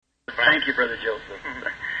Thank you, Brother Joseph.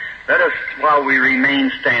 Let us, while we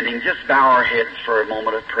remain standing, just bow our heads for a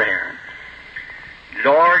moment of prayer.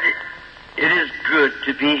 Lord, it is good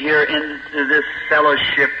to be here in this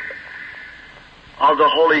fellowship of the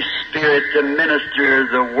Holy Spirit to minister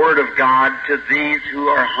the Word of God to these who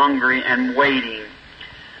are hungry and waiting.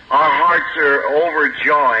 Our hearts are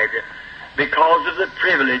overjoyed because of the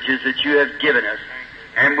privileges that you have given us.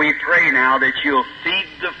 And we pray now that you'll feed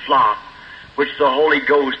the flock which the Holy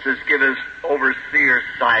Ghost has given us overseer's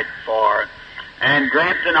sight for. And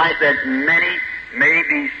grant tonight that many may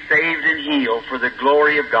be saved and healed for the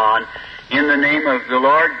glory of God. In the name of the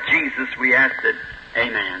Lord Jesus we ask it.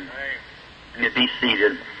 Amen. You be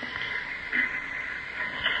seated.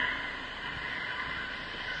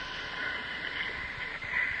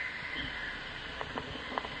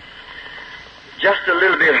 Just a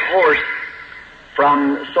little bit hoarse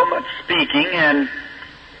from so much speaking and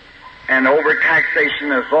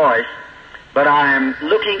overtaxation of voice, but I am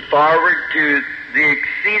looking forward to the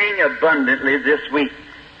exceeding abundantly this week.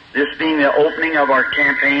 This being the opening of our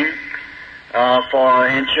campaign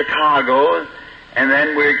in Chicago, and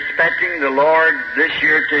then we're expecting the Lord this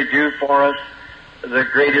year to do for us the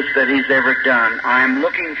greatest that He's ever done. I'm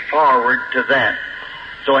looking forward to that.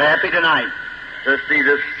 So happy tonight to see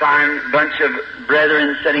this fine bunch of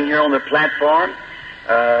brethren sitting here on the platform,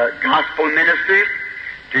 gospel ministers,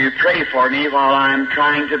 to pray for me while I'm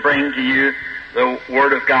trying to bring to you the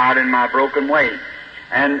Word of God in my broken way.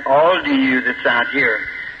 And all of you that's out here,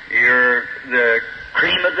 you're the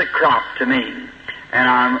cream of the crop to me. And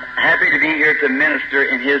I'm happy to be here to minister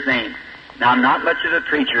in His name. Now, I'm not much of a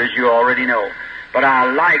preacher, as you already know, but I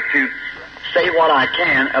like to say what I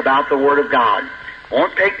can about the Word of God.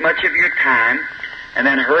 Won't take much of your time, and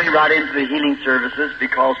then hurry right into the healing services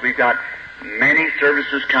because we've got many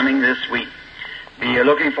services coming this week. Be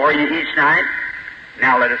looking for you each night.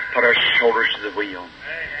 Now let us put our shoulders to the wheel.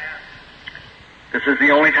 This is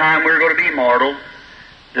the only time we're going to be mortal.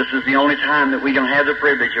 This is the only time that we don't have the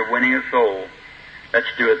privilege of winning a soul. Let's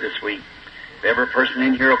do it this week. If every person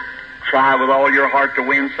in here will try with all your heart to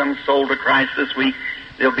win some soul to Christ this week,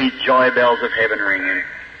 there'll be joy bells of heaven ringing.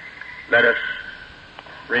 Let us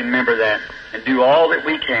remember that and do all that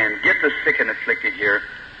we can. Get the sick and afflicted here.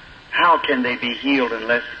 How can they be healed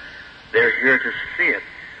unless they're here to see it?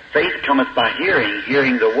 Faith cometh by hearing,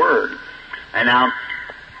 hearing the Word. And now,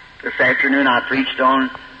 this afternoon I preached on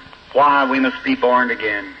why we must be born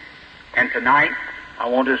again. And tonight, I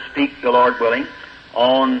want to speak, the Lord willing,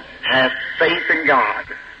 on have faith in God.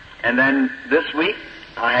 And then this week,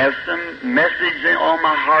 I have some message on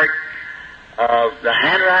my heart of the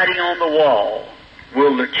handwriting on the wall.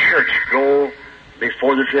 Will the church go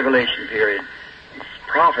before the tribulation period? It's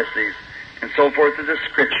prophecies and so forth of the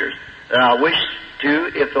Scriptures that I wish to,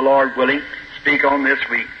 if the Lord willing, speak on this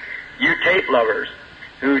week. You tape lovers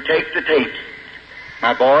who take the tapes,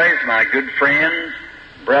 my boys, my good friends,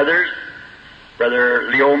 brothers, Brother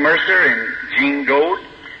Leo Mercer and Gene Gold,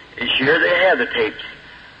 is here they have the tapes.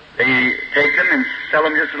 They take them and sell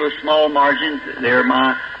them just at a small margin. They're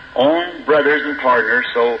my own brothers and partners,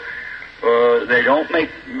 so they don't make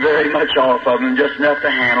very much off of them, just enough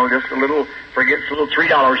to handle, just a little, forgets a little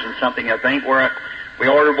 $3 and something, I think, where we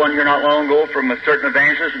ordered one here not long ago from a certain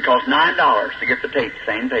evangelist and cost $9 to get the tape,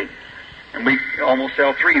 same tape. And we almost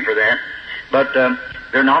sell 3 for that. But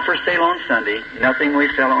they're not for sale on Sunday. Nothing we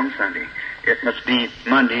sell on Sunday. It must be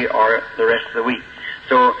Monday or the rest of the week.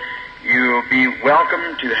 So you'll be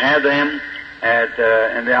welcome to have them at,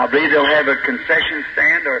 and I believe they'll have a concession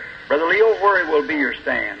stand, or Brother Leo, where will be your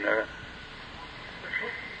stand?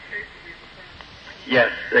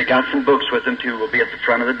 Yes, they got some books with them too. We'll be at the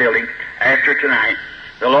front of the building after tonight.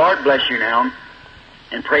 The Lord bless you now,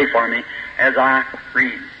 and pray for me as I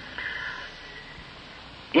read.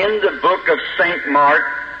 In the book of St. Mark,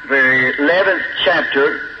 the 11th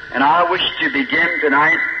chapter, and I wish to begin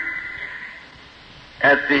tonight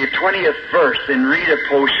at the 20th verse and read a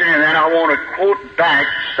portion, and then I want to quote back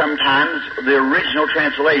sometimes the original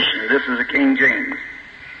translation. This is the King James.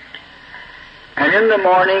 And in the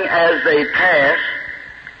morning as they passed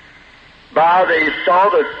by, they saw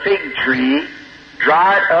the fig tree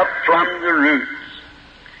dried up from the roots.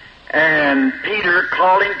 And Peter,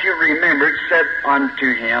 calling to remembrance, said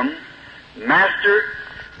unto him, Master,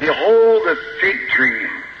 behold the fig tree,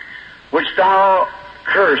 which thou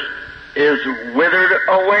cursed, is withered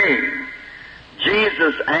away.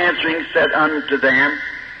 Jesus answering said unto them,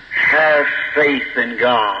 Have faith in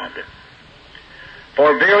God.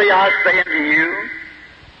 For verily I say unto you,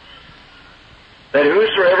 that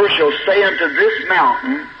whosoever shall say unto this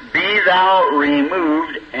mountain, Be thou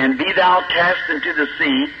removed, and be thou cast into the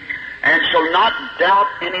sea, and shall not doubt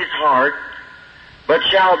in his heart, but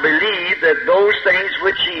shall believe that those things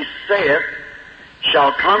which he saith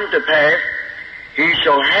shall come to pass, he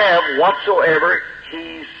shall have whatsoever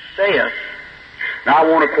he saith. Now I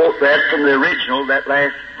want to quote that from the original, that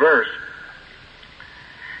last verse.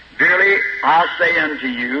 Verily I say unto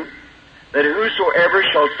you, that whosoever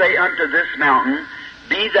shall say unto this mountain,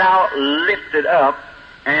 Be thou lifted up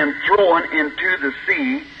and thrown into the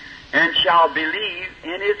sea, and shall believe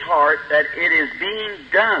in his heart that it is being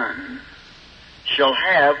done, shall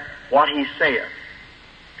have what he saith.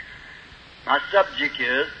 My subject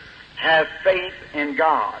is, have faith in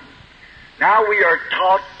God. Now we are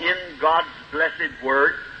taught in God's blessed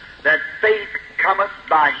Word that faith cometh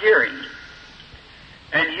by hearing,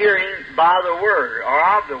 and hearing by the Word,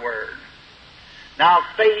 or of the Word. Now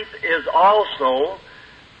faith is also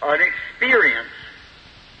an experience,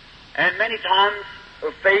 and many times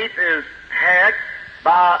faith is had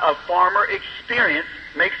by a former experience,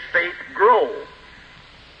 makes faith grow.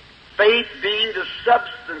 Faith being the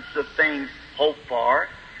substance of things hoped for,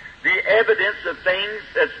 the evidence of things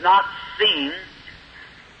that's not seen.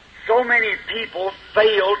 So many people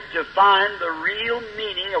fail to find the real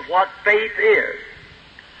meaning of what faith is.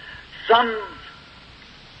 Some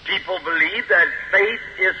people believe that faith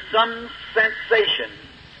is some sensation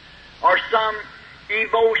or some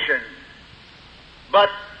emotion. But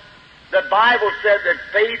the Bible said that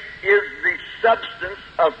faith is the substance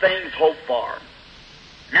of things hoped for.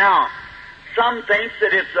 Now, some think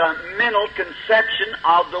that it's a mental conception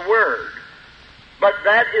of the Word, but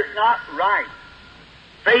that is not right.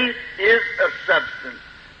 Faith is a substance.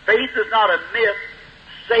 Faith is not a myth.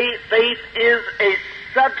 Faith is a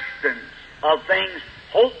substance of things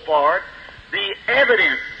hoped for. The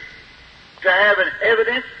evidence, to have an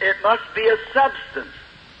evidence, it must be a substance.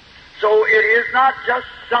 So it is not just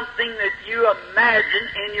something that you imagine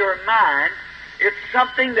in your mind. It's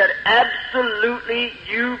something that absolutely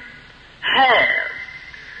you have.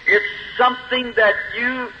 It's something that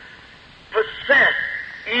you possess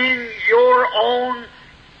in your own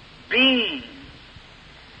being.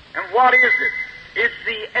 And what is it? It's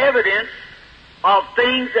the evidence of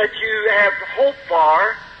things that you have hoped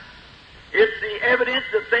for. It's the evidence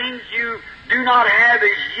of things you do not have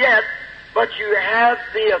as yet, but you have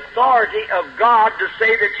the authority of God to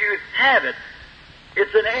say that you have it.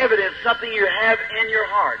 It's an evidence, something you have in your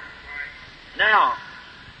heart. Now,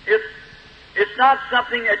 it's not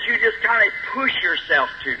something that you just kind of push yourself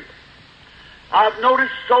to. I've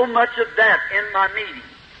noticed so much of that in my meetings,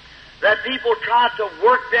 that people try to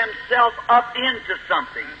work themselves up into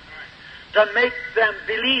something to make them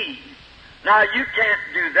believe. Now, you can't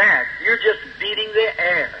do that. You're just beating the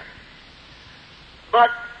air. But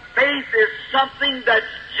faith is something that's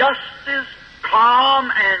just as calm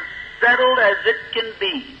and settled as it can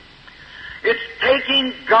be. It's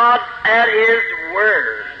taking God at His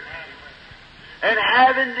Word and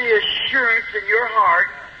having the assurance in your heart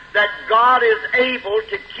that God is able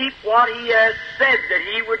to keep what He has said that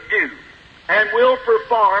He would do and will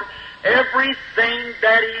perform everything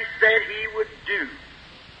that He said He would do.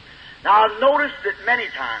 Now, I've noticed that many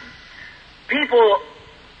times people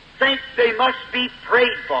think they must be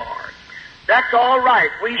prayed for. That's all right.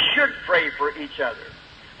 We should pray for each other.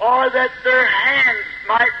 Or that their hands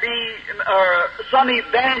might be, some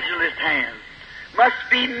evangelist hands must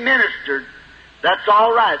be ministered. That's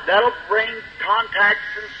all right. That'll bring contacts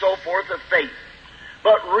and so forth of faith.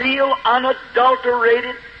 But real,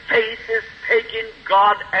 unadulterated faith is taking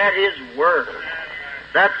God at His Word.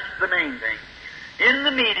 That's the main thing. In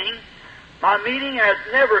the meeting, my meeting has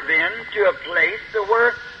never been to a place to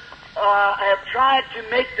where I have tried to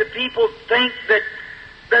make the people think that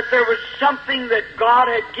there was something that God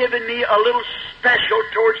had given me a little special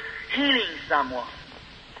towards healing someone.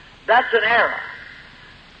 That's an error.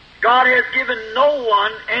 God has given no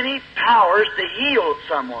one any powers to heal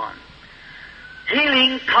someone.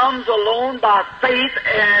 Healing comes alone by faith,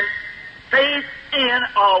 and faith in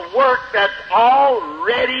a work that's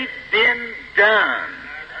already been done,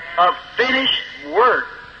 a finished work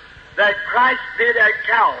that Christ did at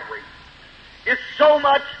Calvary. It's so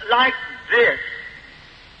much like this,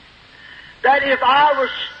 that if I was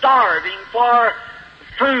starving for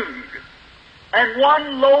food, and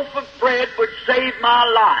one loaf of bread would save my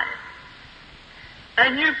life,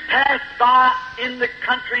 and you pass by in the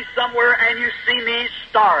country somewhere and you see me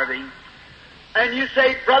starving, and you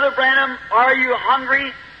say, Brother Branham, are you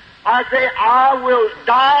hungry? I say, I will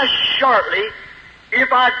die shortly if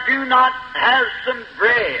I do not have some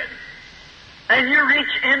bread. And you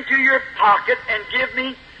reach into your pocket and give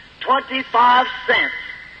me 25 cents.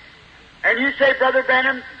 And you say, Brother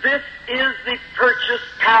Branham, this is the purchase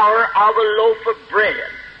power of a loaf of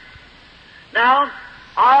bread. Now,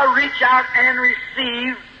 I'll reach out and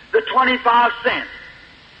receive the 25 cents.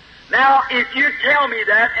 Now, if you tell me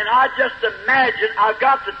that, and I just imagine I've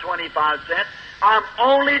got the 25 cents, I'm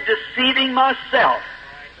only deceiving myself.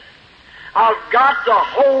 I've got to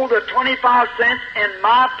hold the 25 cents in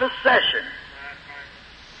my possession.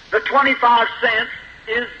 The 25 cents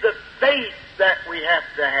is the faith that we have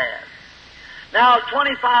to have. Now,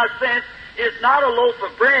 25 cents is not a loaf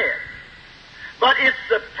of bread, but it's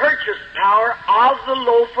the purchase power of the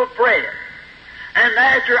loaf of bread. And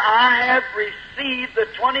after I have received the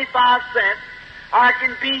 25 cents, I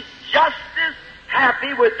can be just as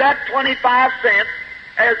happy with that 25 cents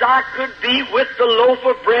as I could be with the loaf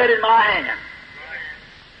of bread in my hand.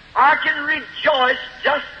 I can rejoice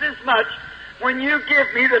just as much when you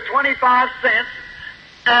give me the 25 cents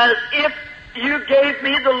as if you gave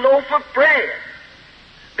me the loaf of bread,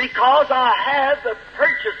 because I have the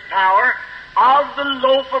purchase power of the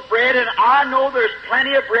loaf of bread, and I know there's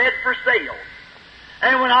plenty of bread for sale.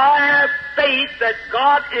 And when I have faith that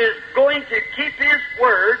God is going to keep His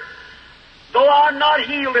word, though I'm not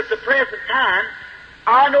healed at the present time,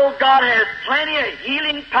 I know God has plenty of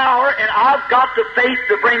healing power, and I've got the faith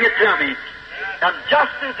to bring it to me. I'm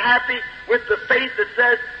just as happy with the faith that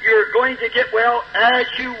says you're going to get well as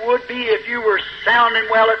you would be if you were sounding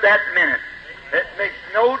well at that minute. It makes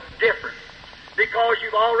no difference, because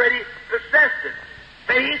you've already possessed it.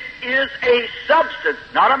 Faith is a substance,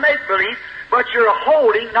 not a make-believe, but you're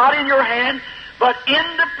holding, not in your hand, but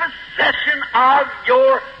in the possession of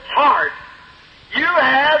your heart. You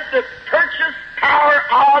have the purchase power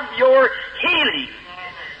of your healing.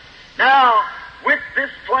 Now, with this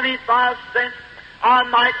 25 cents, I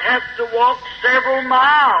might have to walk several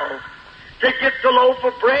miles to get the loaf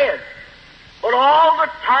of bread. But all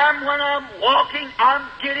the time when I'm walking, I'm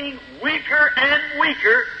getting weaker and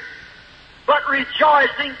weaker, but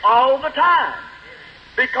rejoicing all the time.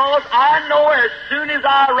 Because I know as soon as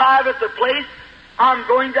I arrive at the place, I'm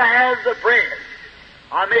going to have the bread.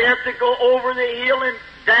 I may have to go over the hill and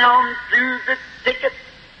down through the thicket,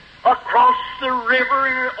 across the river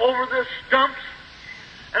and over the stumps.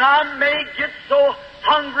 And I may get so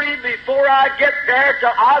hungry before I get there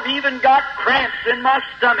till I've even got cramps in my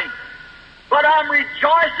stomach. But I'm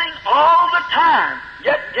rejoicing all the time,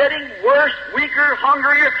 yet getting worse, weaker,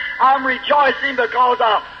 hungrier. I'm rejoicing because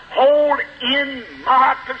I hold in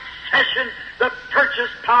my possession the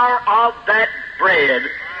purchase power of that bread.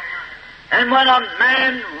 And when a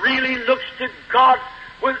man really looks to God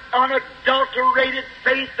with unadulterated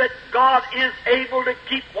faith that God is able to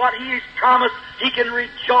keep what He's promised, he can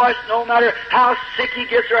rejoice no matter how sick he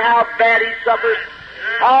gets or how bad he suffers,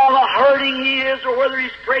 how hurting he is, or whether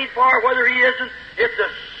he's prayed for or whether he isn't. It's a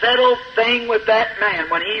settled thing with that man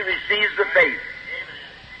when he receives the faith.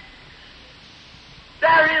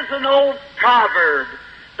 There is an old proverb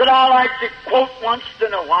that I like to quote once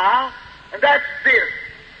in a while, and that's this: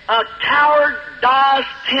 a coward dies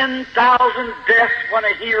 10,000 deaths when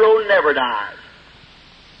a hero never dies.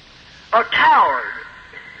 A coward,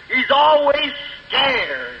 he's always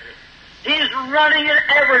scared. He's running at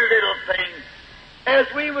every little thing. As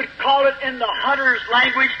we would call it in the hunter's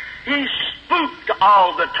language, he's spooked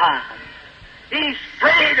all the time. He's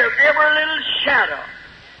afraid of every little shadow.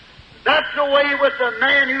 That's the way with the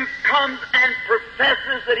man who comes and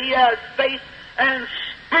professes that he has faith and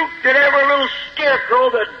spooked at every little scarecrow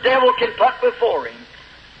the devil can put before him.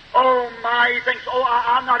 Oh my, he thinks, oh,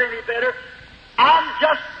 I'm not any better. I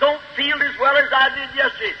just don't feel as well as I did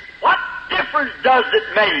yesterday. What difference does it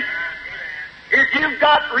make? If you've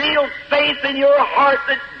got real faith in your heart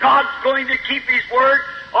that God's going to keep His word,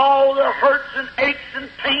 all the hurts and aches and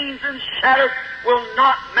pains and shadows will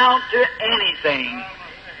not mount to anything.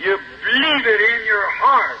 You believe it in your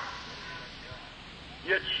heart.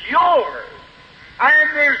 It's yours. And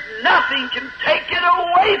there's nothing can take it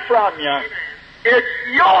away from you.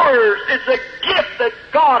 It's yours. It's a gift that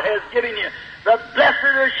God has given you. The blessed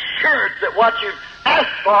assurance that what you've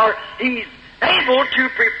asked for, He's able to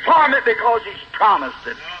perform it because He's promised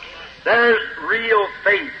it. There's real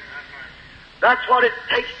faith. That's what it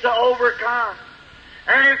takes to overcome.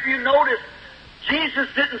 And if you notice, Jesus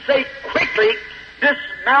didn't say quickly, this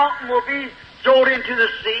mountain will be thrown into the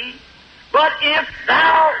sea. But if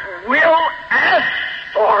thou wilt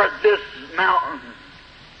ask for this mountain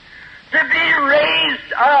to be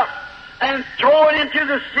raised up and thrown into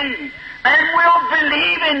the sea, and will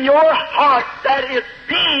believe in your heart that it's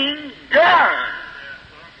being done,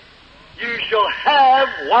 you shall have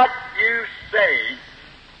what you say.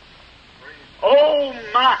 Oh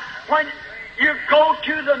my, when you go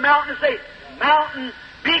to the mountain and say, "Mountain,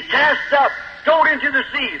 be cast up, thrown into the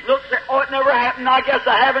sea." Look, say, "Oh, it never happened. I guess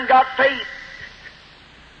I haven't got faith."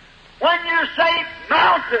 When you say,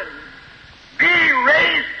 "Mountain, be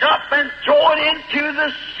raised up and thrown into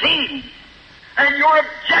the sea," and your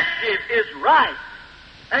objective is right,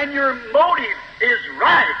 and your motive is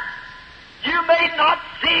right, you may not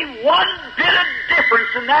see one bit of difference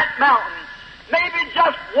in that mountain. Maybe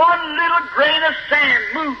just one little grain of sand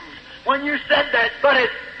moved when you said that, but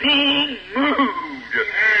it's being moved.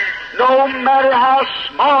 No matter how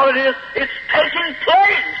small it is, it's taking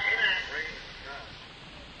place.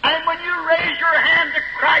 And when you raise your hand to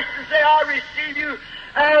Christ and say, "I receive you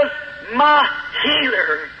as my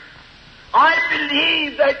healer, I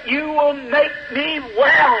believe that you will make me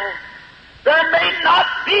well," there may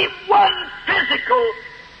not be one physical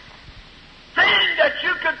thing that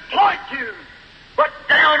you could point to, but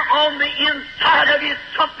down on the inside of you,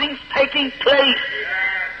 something's taking place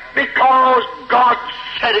because God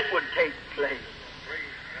said it would take place.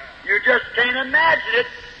 You just can't imagine it.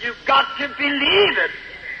 You've got to believe it,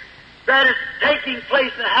 that it's taking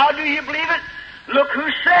place. And how do you believe it? Look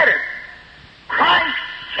who said it. Christ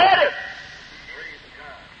said it.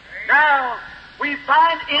 Now, we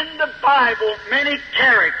find in the Bible many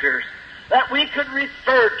characters that we could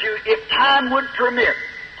refer to if time would permit.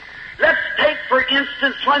 Let's take, for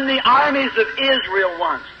instance, when the armies of Israel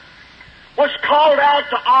once was called out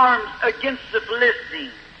to arms against the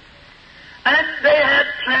Philistines. And they had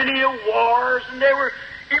plenty of wars, and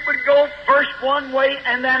it would go first one way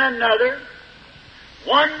and then another.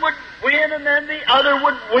 One would win and then the other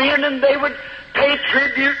would win, and they would pay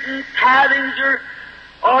tribute and tithings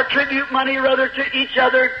or tribute money rather to each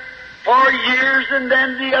other for years, and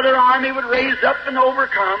then the other army would raise up and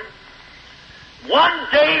overcome. One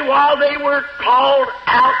day while they were called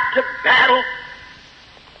out to battle,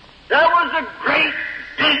 there was a great,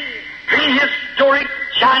 big, prehistoric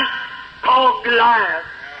giant called Goliath,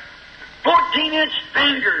 14-inch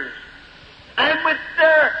fingers, and with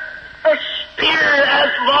a spear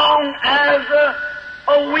as long as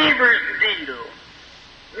a weaver's needle,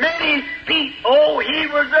 many feet. Oh, he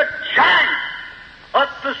was a giant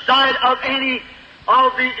up the side of any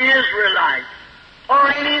of the Israelites or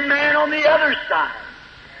any man on the other side.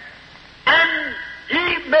 And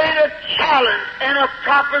he made a challenge and a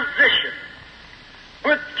proposition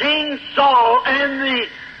with King Saul and the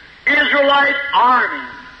Israelite army.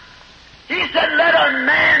 He said, "Let a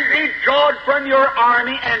man be drawn from your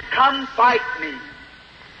army and come fight me.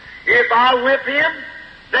 If I whip him,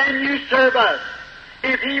 then you serve us.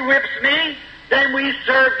 If he whips me, then we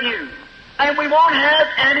serve you. And we won't have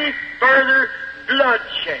any further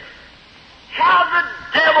bloodshed." How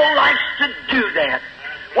the devil likes to do that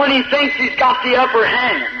when he thinks he's got the upper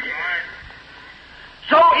hand.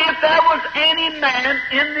 So if there was any man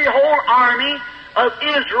in the whole army of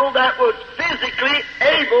Israel that was physically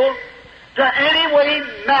able to any way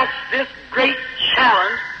match this great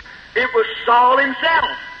challenge, it was Saul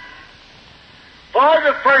himself. For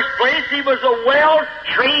the first place, he was a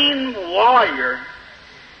well-trained warrior.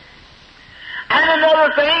 And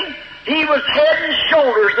another thing, he was head and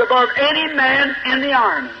shoulders above any man in the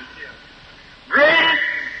army. Great,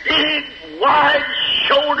 big,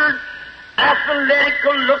 wide-shouldered,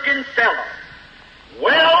 athletical-looking fellow.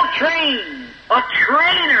 Well-trained, a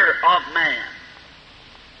trainer of man.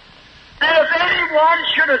 And if anyone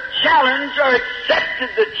should have challenged or accepted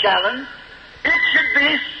the challenge, it should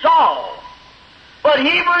be Saul. But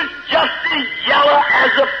he was just as yellow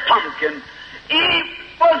as a pumpkin. He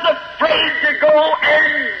was afraid to go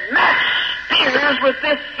and match spears with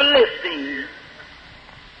this Philistine.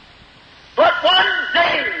 But one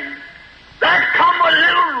day, there come a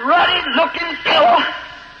little ruddy-looking fellow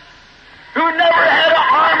who never had an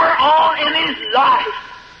armor on in his life.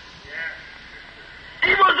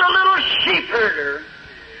 He was a little sheep herder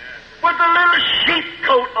with a little sheep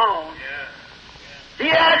coat on. He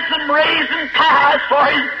had some raisin pies for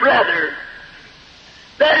his brother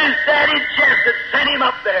that his daddy Jess had sent him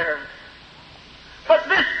up there. But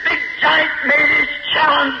this big giant made his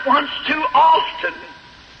challenge once too often.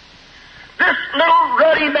 This little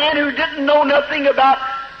ruddy man who didn't know nothing about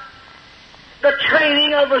the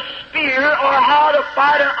training of a spear or how to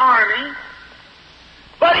fight an army,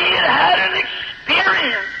 but he had had an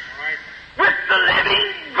experience with the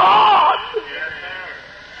living God.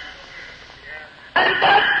 And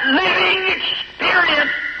that living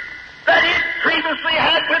experience that he previously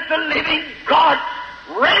had with the living God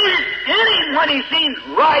raised in him when he seen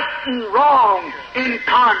right and wrong in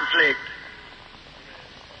conflict.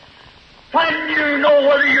 When you know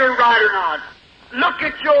whether you're right or not, look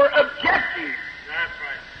at your objective.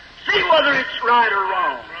 See whether it's right or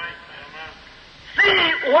wrong.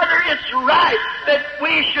 See whether it's right that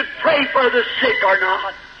we should pray for the sick or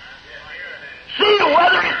not. See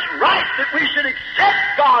whether it's right that we should accept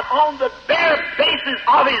God on the bare basis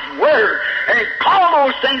of His Word and call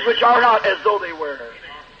those things which are not as though they were.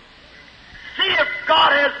 See if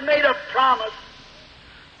God has made a promise.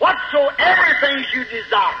 Whatsoever things you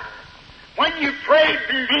desire, when you pray,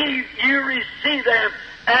 believe you receive them,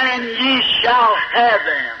 and ye shall have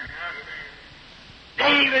them.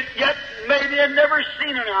 David yet maybe had never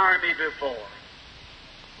seen an army before.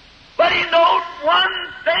 But he knows one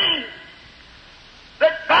thing,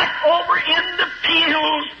 that back over in the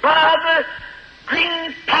fields by the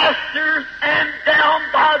green pastures and down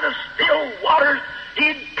by the still waters,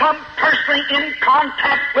 he'd come personally in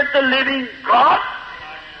contact with the living God.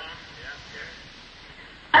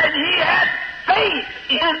 And he had faith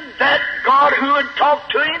in that God who had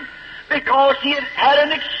talked to him, because he had had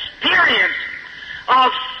an experience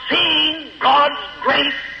of seeing God's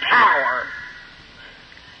great power.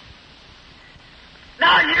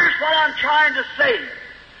 Now here's what I'm trying to say.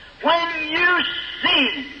 When you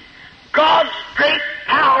see God's great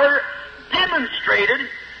power demonstrated,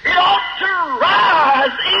 it ought to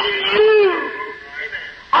rise in you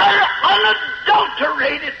an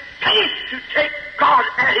unadulterated faith to take God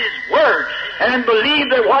at His Word and believe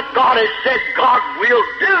that what God has said God will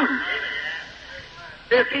do.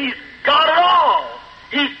 If He's got it all,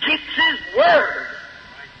 He keeps His Word.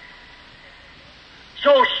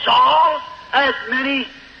 So Saul, as many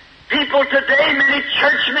people today, many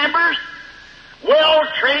church members, well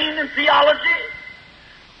trained in theology,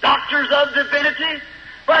 doctors of divinity,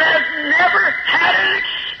 but has never had an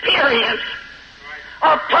experience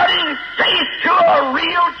of putting faith to a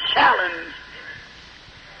real challenge.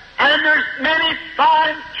 And there's many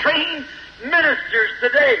fine trained ministers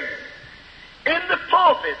today in the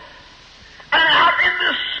pulpit and out in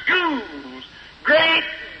the schools, great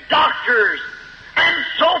doctors and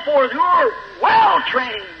so forth, who are well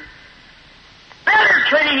trained, better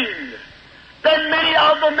trained than many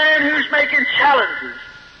of the men who's making challenges.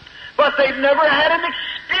 But they've never had an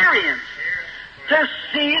experience to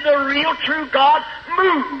see the real true God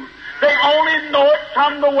move. They only know it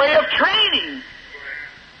from the way of training.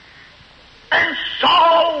 And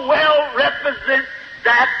Saul well represents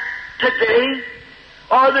that today,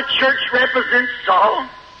 or the church represents Saul.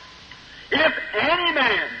 If any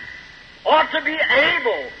man ought to be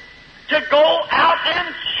able to go out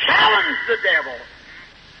and challenge the devil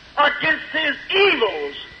against his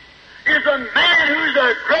evils, is a man who's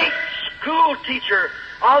a great school teacher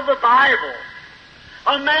of the Bible,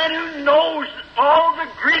 a man who knows all the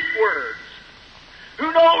Greek words,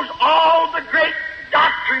 who knows all the great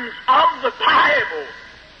doctrines of the Bible.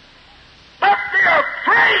 But they're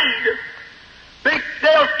afraid.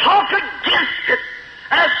 They'll talk against it,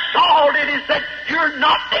 as Saul did. He said, "You're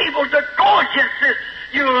not able to go against this,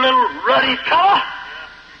 you little ruddy fella.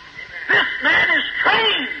 This man is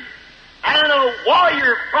trained and a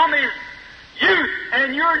warrior from his youth,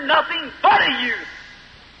 and you're nothing but a youth."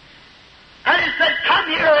 And he said, "Come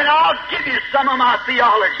here and I'll give you some of my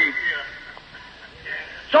theology."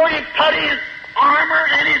 So he put his armor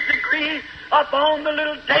and his degree upon the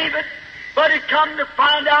little David, but he come to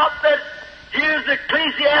find out that his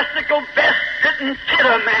ecclesiastical vest didn't fit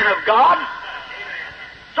a man of God.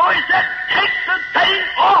 So he said, "Take the thing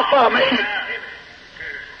off of me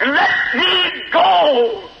and let me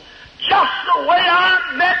go just the way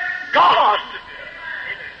I met God."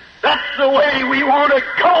 That's the way we want to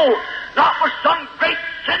go, not with some great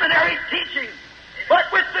seminary teaching,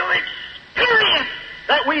 but with the experience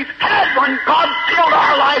that we've had when God filled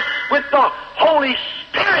our life with the Holy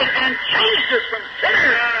Spirit and changed us from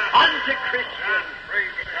sinners unto Christians.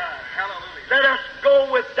 Let us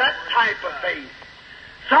go with that type of faith.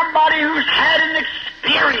 Somebody who's had an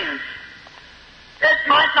experience. It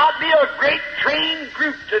might not be a great trained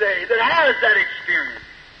group today that has that experience.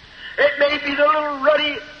 It may be the little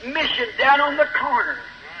ruddy mission down on the corner.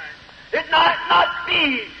 It might not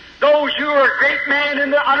be those who are great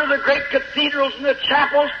men under the great cathedrals and the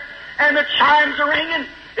chapels and the chimes are ringing.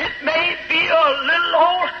 It may be a little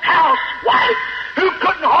old housewife who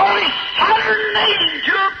couldn't hardly sign her name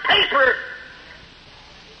to a paper,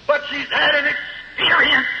 but she's had an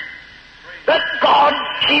experience that God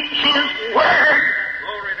keeps His Word.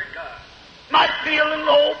 Glory to God. Might be a little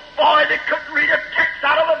old boy that couldn't read a text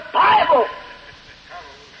out of the Bible,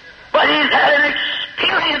 but he's had an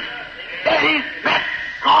experience that he's met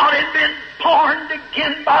God and been born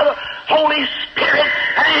again by the Holy Spirit,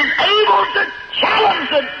 and is able to challenge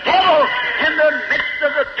the devil in the midst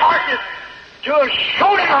of the darkness to a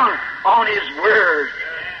showdown on His Word.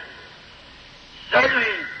 certainly,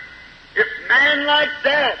 if men like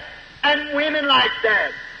that and women like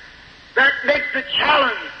that, that makes a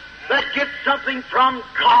challenge, that gets something from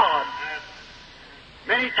God.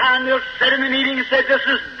 Many times they'll sit in the meeting and say, this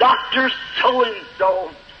is Dr.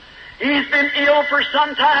 So-and-so. He's been ill for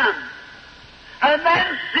some time. And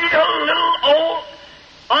then see a little old,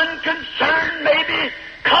 unconcerned, maybe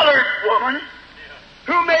colored woman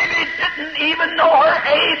who maybe didn't even know her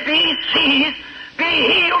ABCs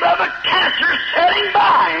be healed of a cancer sitting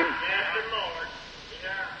by him.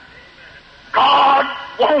 God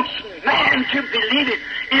wants man to believe it.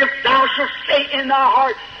 If thou shalt say in thy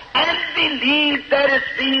heart and believe that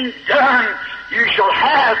it's being done, you shall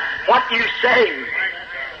have what you say.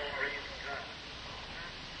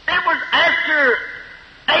 It was after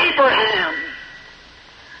Abraham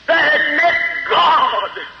that had met God,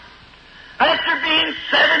 after being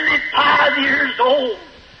 75 years old,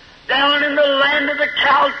 down in the land of the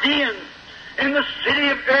Chaldeans, in the city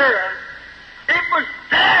of Ur. It was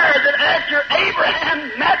there that after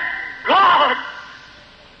Abraham met God,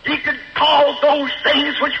 he could call those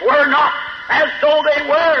things which were not as though they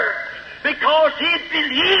were, because he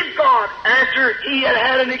believed God after he had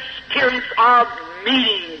had an experience of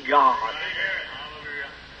meeting God.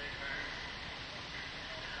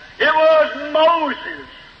 It was Moses,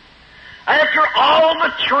 after all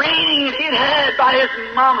the training he'd had by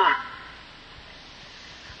his mama,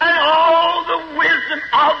 and all the wisdom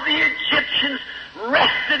of the Egyptians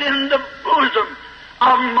rested in the bosom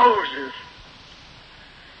of Moses.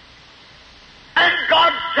 And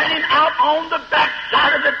God sent him out on the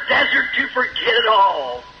backside of the desert to forget it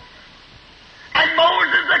all. And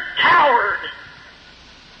Moses, a coward,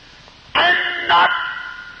 and not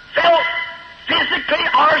felt physically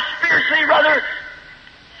or spiritually rather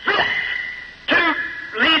fit to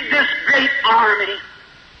lead this great army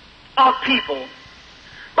of people.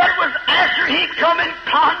 But it was after he come in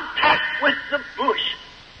contact with the bush,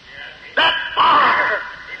 that fire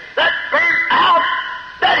that burned out,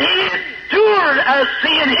 that he endured as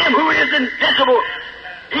seeing him who is invisible.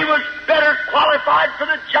 He was better qualified for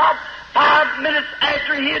the job 5 minutes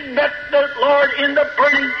after he had met the Lord in the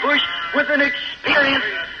burning bush with an experience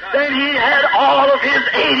than he had all of his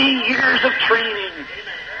 80 years of training.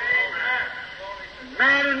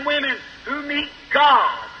 Men and women who meet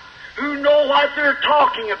God, who know what they're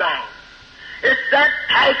talking about. It's that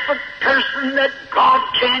type of person that God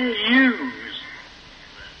can use.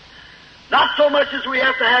 Not so much as we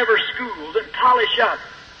have to have her schooled and polish up.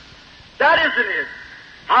 That isn't it.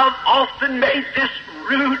 I've often made this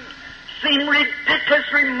rude, seem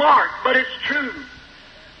ridiculous remark, but it's true.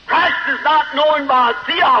 Christ is not known by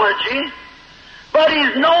theology, but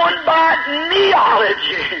He's known by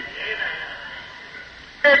neology.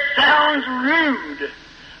 It sounds rude,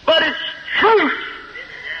 but it's truth.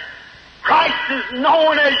 Christ is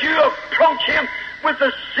known as you approach Him with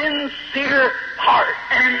a sincere heart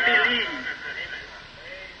and believe.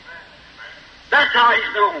 That's how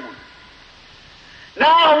He's known.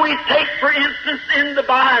 Now we take, for instance, in the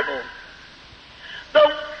Bible,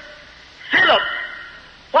 Philip,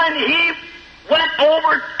 when he went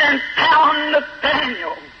over and found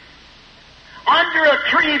Nathanael under a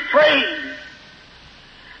tree praying,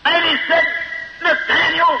 and he said,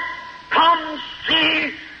 Nathanael, come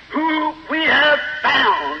see who we have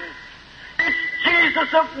found. It's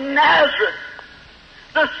Jesus of Nazareth,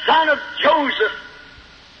 the son of Joseph.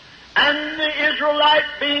 And the Israelite,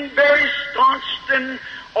 being very staunch and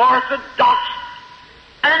orthodox,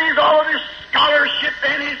 and all of his scholarship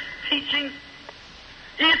and his teaching,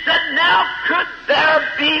 he said, now could there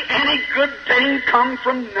be any good thing come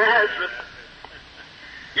from Nazareth?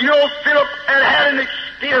 You know, Philip had had an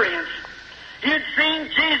experience. He had seen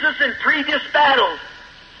Jesus in previous battles.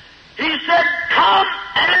 He said, come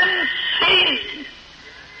and see.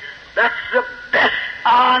 That's the best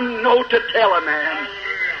I know to tell a man.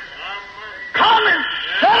 Come and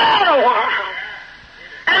sit down a while.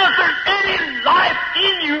 And if there's any life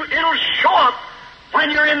in you, it'll show up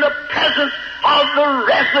when you're in the presence of the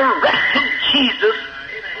resurrected Jesus.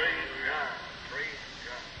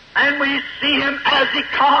 And we see Him as He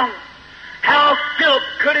comes. How Philip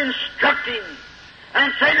could instruct him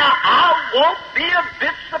and say, now I won't be a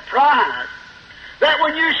bit surprised that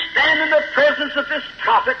when you stand in the presence of this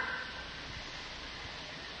prophet,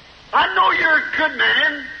 I know you're a good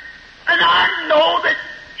man, and I know that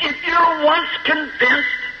if you're once convinced,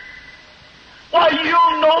 why,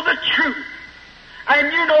 you'll know the truth.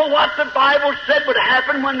 And you know what the Bible said would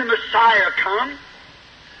happen when the Messiah comes.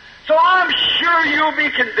 So I'm sure you'll be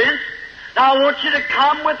convinced. Now I want you to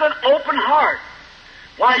come with an open heart.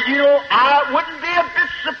 Why, you know, I wouldn't be a bit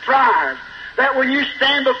surprised that when you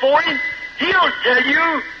stand before Him, He'll tell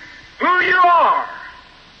you who you are.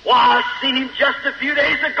 Why, I seen him just a few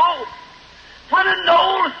days ago when an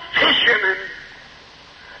old fisherman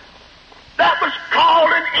that was called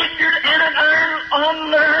an ignorant and an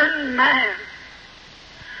unlearned man,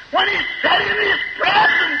 when he sat in his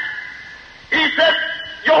presence, he said,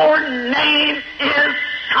 your name is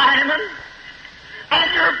Simon,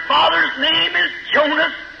 and your father's name is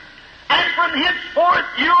Jonas, and from henceforth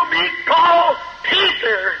you'll be called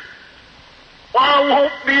Peter. Well, I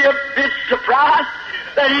won't be a bit surprised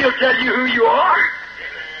that he'll tell you who you are.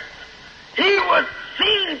 He was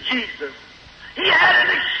seeing Jesus. He had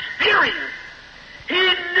an experience. He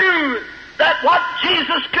knew that what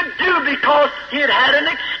Jesus could do because he had had an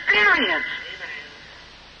experience.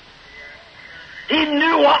 He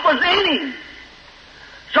knew what was in him.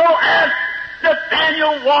 So as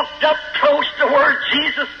Nathanael walked up close to where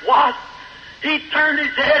Jesus was, he turned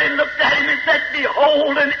his head and looked at him and said,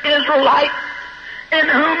 behold, an Israelite in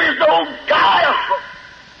whom is no guile.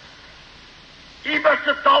 He must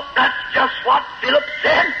have thought that's just what Philip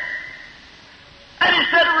said. And he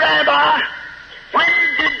said, Rabbi, when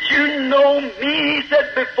did you know me? He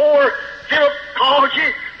said, before Philip called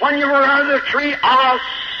you, when you were under the tree, I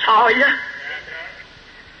saw you.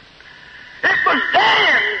 It was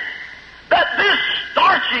then that this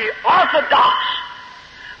starchy Orthodox,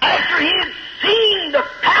 after he had seen the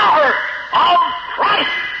power of Christ,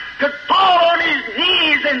 could fall on his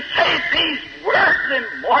knees and say these words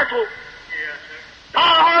immortal.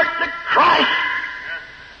 Thou art the Christ.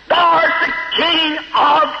 Thou art the King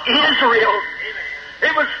of Israel.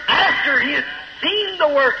 It was after he had seen the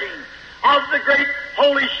working of the great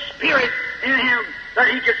Holy Spirit in him that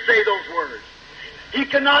he could say those words. He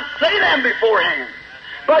could not say them beforehand,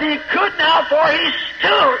 but he could now, for he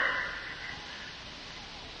stood.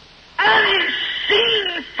 And he's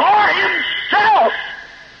seen for himself.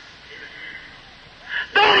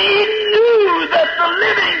 Then he knew that the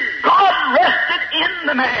living God rested in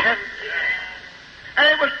the man. And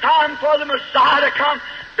it was time for the Messiah to come.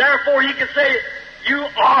 Therefore he could say, you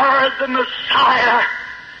are the Messiah.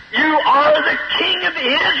 You are the King of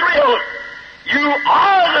Israel. You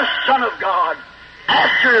are the Son of God.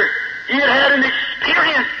 After he had had an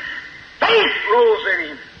experience, faith rose in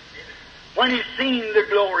him when he seen the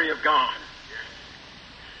glory of God.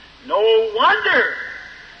 No wonder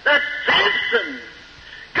that Samson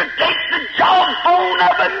could take the jawbone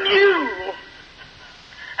of a mule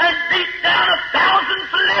and beat down 1,000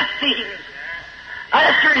 Philistines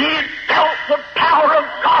after he had felt the power of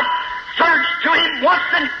God surge to him once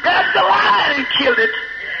and grabbed the lion and killed it.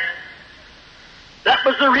 That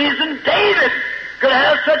was the reason David could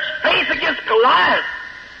have such faith against Goliath.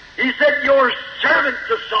 He said, your servant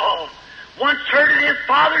to Saul once herded his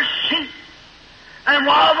father's sheep, and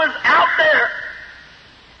while I was out there,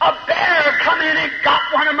 a bear come in and got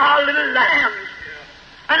one of my little lambs,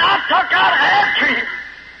 and I took out after him,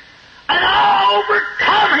 and I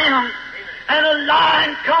overcome him, and a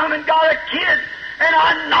lion come and got a kid, and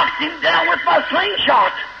I knocked him down with my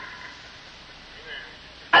slingshot.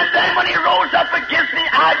 And then when he rose up against me,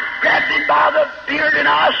 I grabbed him by the beard and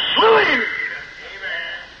I slew him.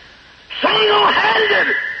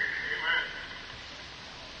 Single-handed.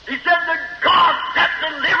 He said, the God that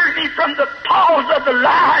delivered me from the paws of the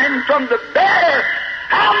lion, from the bear,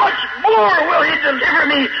 how much more will he deliver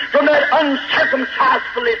me from that uncircumcised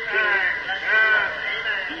Philistine?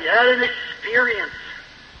 He had an experience,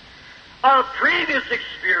 a previous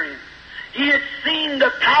experience. He had seen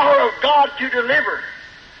the power of God to deliver.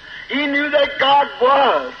 He knew that God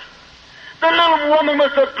was. The little woman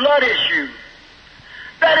with the blood issue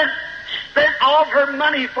that had spent all of her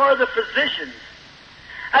money for the physicians,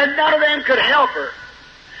 and none of them could help her,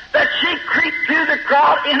 that she creeped through the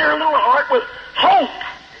crowd in her little heart with hope.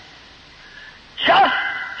 Just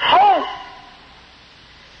hope.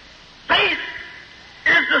 Faith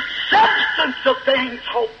is the substance of things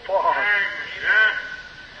hoped for.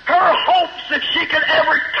 Her hopes that she could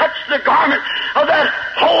ever touch the garment of that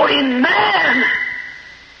holy man,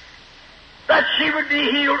 that she would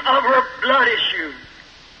be healed of her blood issue.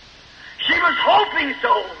 She was hoping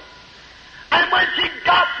so. And when she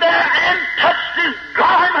got there and touched his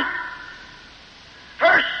garment,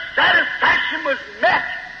 her satisfaction was met.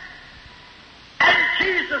 And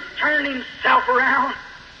Jesus turned himself around.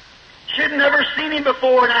 She had never seen him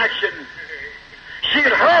before in action. She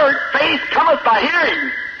had heard, faith cometh by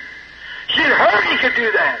hearing. She had heard he could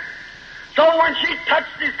do that. So when she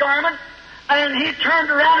touched his garment, and he turned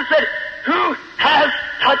around and said, who has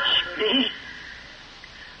touched me?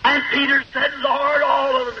 And Peter said, Lord,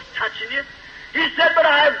 all of them is touching you. He said, but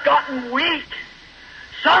I have gotten weak.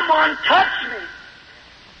 Someone touched me.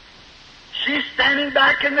 She's standing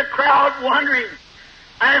back in the crowd wondering.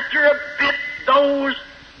 After a bit, those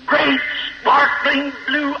great sparkling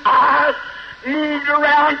blue eyes moved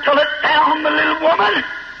around till it found the little woman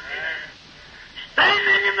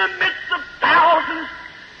standing in the midst of thousands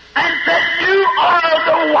and said, "You are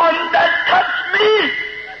the one that touched me."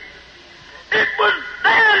 It was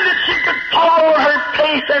then that she could follow her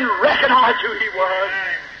pace and recognize who he was.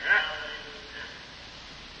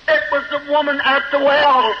 It was the woman at the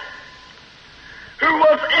well who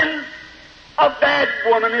was in a bad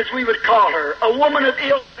woman, as we would call her, a woman of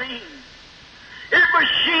ill fame. It was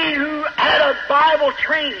she who had a Bible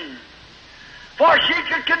training, for she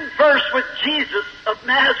could converse with Jesus of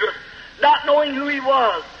Nazareth, not knowing who he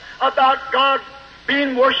was, about God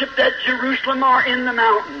being worshipped at Jerusalem or in the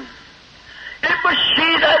mountain. It was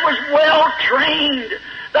she that was well trained,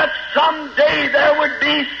 that someday there would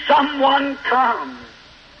be someone come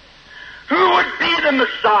who would be the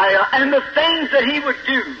Messiah and the things that he would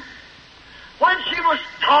do. When she was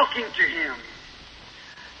talking to him,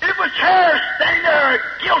 it was her standing there,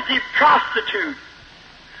 a guilty prostitute,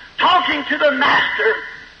 talking to the Master.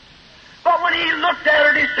 But when he looked at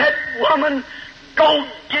her, he said, "Woman, go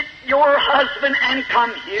get your husband and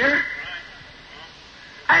come here."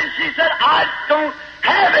 And she said, "I don't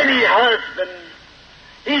have any husband."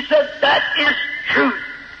 He said, "That is truth.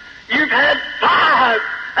 You've had 5,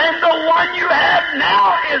 and the one you have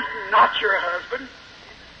now is not your husband."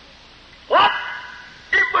 What?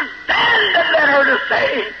 It was then that led her to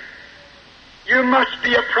say, "You must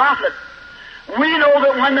be a prophet. We know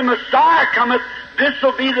that when the Messiah cometh, this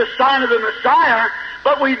will be the sign of the Messiah,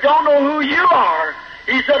 but we don't know who you are."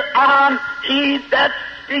 He said, "I'm he that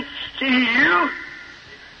speaks to you."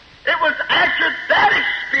 It was after that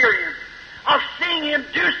experience of seeing him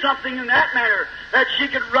do something in that manner that she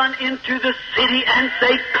could run into the city and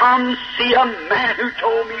say, "Come see a man who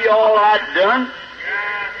told me all I'd done."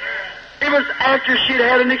 It was after she'd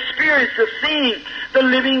had an experience of seeing the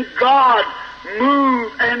living God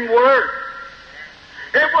move and work.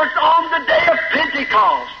 It was on the day of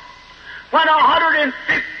Pentecost, when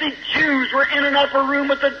 150 Jews were in an upper room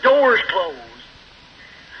with the doors closed,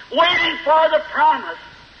 waiting for the promise,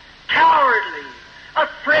 cowardly,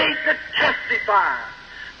 afraid to testify.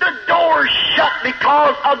 The doors shut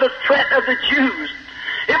because of the threat of the Jews.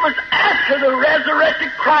 It was after the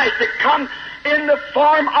resurrected Christ had come in the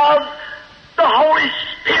form of the Holy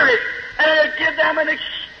Spirit and had given them an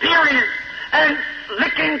experience, and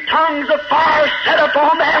licking tongues of fire set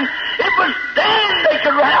upon them. It was then they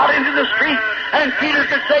could run out into the street, and Peter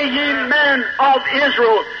could say, "Ye men of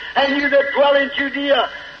Israel, and you that dwell in Judea,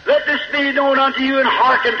 let this be known unto you, and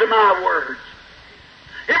hearken to my words."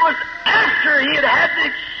 It was after he had had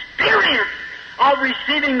the experience of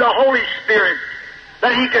receiving the Holy Spirit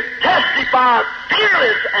that he could testify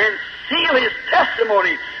fearless and seal his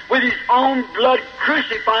testimony with his own blood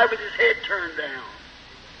crucified with his head turned down.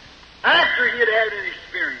 After he had had an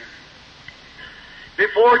experience.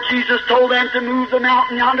 Before Jesus told them to move the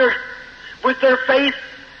mountain yonder with their faith,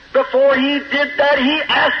 before he did that, he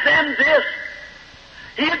asked them this.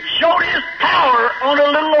 He had shown his power on a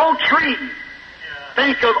little old tree.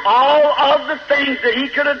 Think of all of the things that he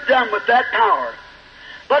could have done with that power.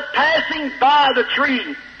 But passing by the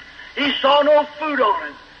tree, he saw no food on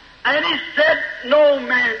it. And he said, "No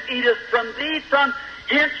man eateth from thee from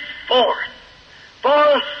henceforth for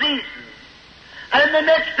a season." And the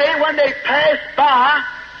next day when they passed by,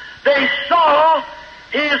 they saw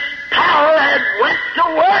his power had went to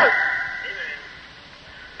work.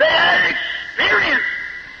 They had experienced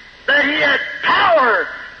that he had power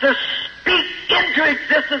to speak into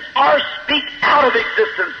existence or speak out of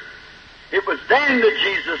existence. It was then that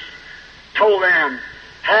Jesus told them,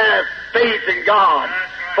 "Have faith in God.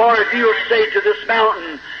 For if you will say to this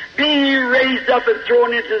mountain, be ye raised up and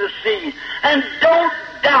thrown into the sea, and don't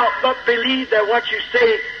doubt but believe that what you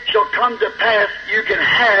say shall come to pass, you can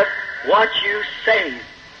have what you say."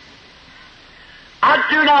 I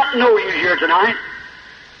do not know you here tonight.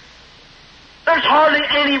 There's hardly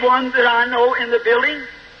anyone that I know in the building.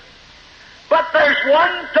 But there's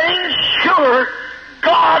one thing sure,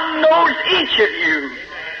 God knows each of you.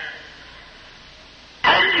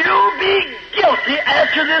 And you'll be guilty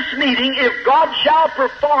after this meeting if God shall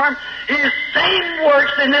perform His same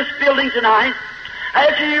works in this building tonight,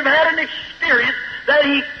 after you've had an experience that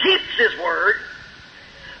He keeps His word.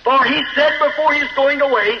 For He said before He's going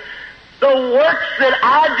away, "The works that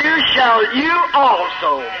I do shall you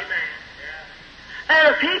also." And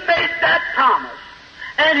if He made that promise,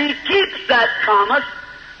 and He keeps that promise,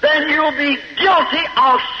 then you'll be guilty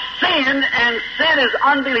of sin, and sin is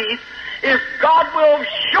unbelief. If God will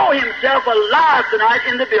show Himself alive tonight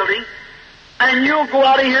in the building, and you'll go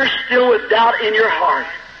out of here still with doubt in your heart.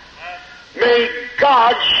 May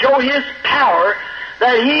God show His power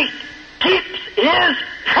that He keeps His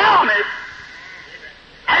promise.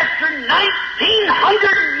 After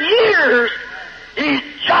 1,900 years, He's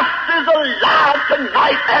just as alive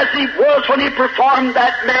tonight as He was when He performed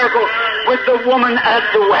that miracle with the woman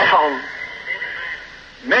at the well.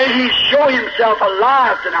 May He show Himself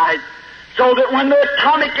alive tonight, so that when the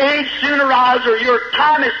atomic age soon arrives, or your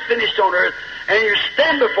time is finished on earth, and you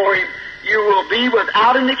stand before Him, you will be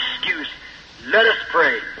without an excuse. Let us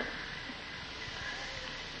pray.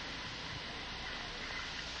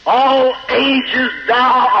 All ages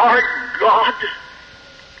Thou art God.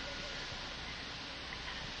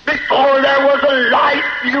 Before there was a light,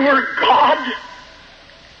 You were God.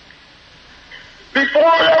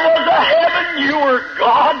 Before there was a heaven, You were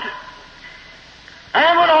God.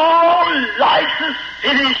 And when all life is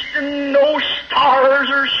finished and no stars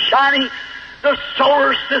are shining, the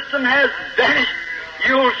solar system has vanished,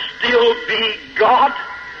 You'll still be God.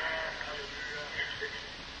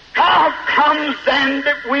 How comes then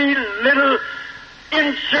that we little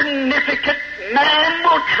insignificant man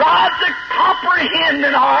will try to comprehend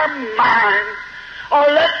in our minds, or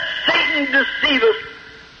let Satan deceive us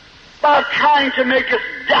by trying to make us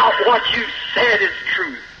doubt what You said is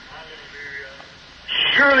truth?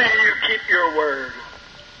 Surely You keep Your word.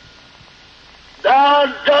 Thou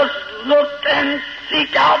dost look and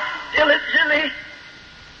seek out diligently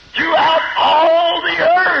throughout all the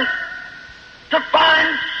earth to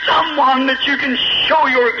find someone that You can show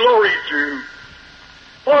Your glory through.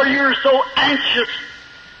 For You're so anxious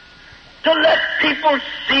to let people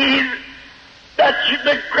see that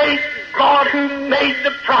the great God who made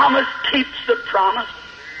the promise keeps the promise.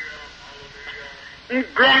 And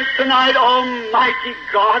grant tonight, Almighty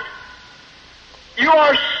God, You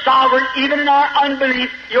are sovereign even in our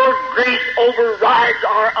unbelief. Your grace overrides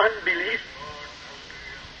our unbelief.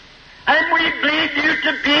 And we believe You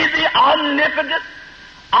to be the omnipotent,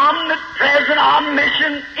 omnipresent,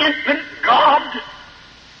 omniscient, infinite God.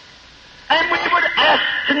 And we would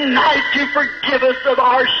ask tonight To forgive us of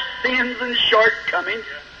our sins and shortcomings,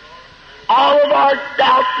 all of our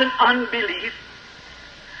doubts and unbelief.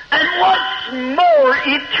 And once more,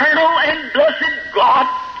 eternal and blessed God,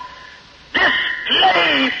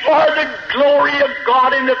 display for the glory of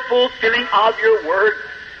God in the fulfilling of Your word,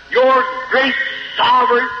 Your great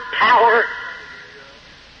sovereign power,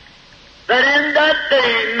 that in that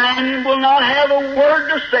day man will not have a word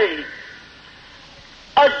to say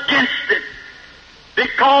against it,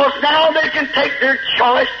 because now they can take their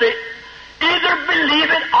choice. They either believe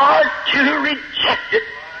it or to reject it,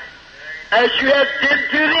 as You have did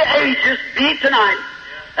through the ages, be tonight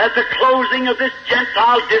at the closing of this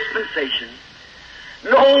Gentile dispensation.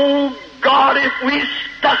 No, God, if we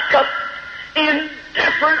stuck up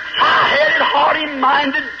indifferent, high-headed,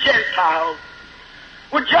 haughty-minded Gentiles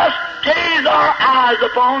would just gaze our eyes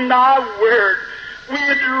upon Thy word,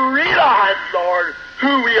 we'd realize, Lord,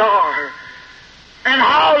 who we are and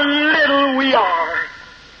how little we are.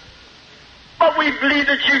 But we believe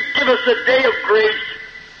that You give us a day of grace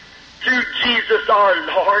through Jesus our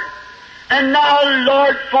Lord. And now,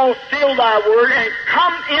 Lord, fulfill Thy word and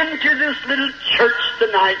come into this little church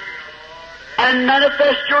tonight and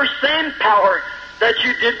manifest Your same power that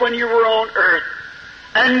You did when You were on earth.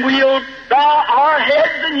 And we'll bow our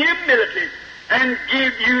heads in humility and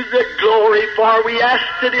give You the glory, for we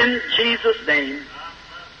ask it in Jesus' name.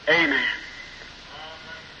 Amen.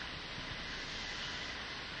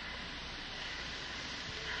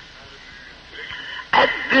 At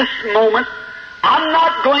this moment, I'm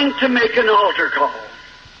not going to make an altar call.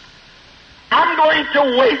 I'm going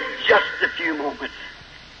to wait just a few moments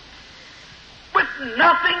with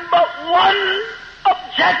nothing but one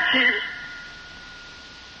objective.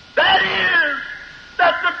 That is,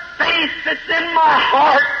 that the faith that's in my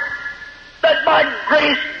heart, that by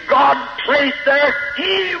grace God placed there,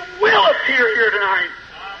 He will appear here tonight.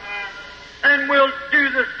 And will do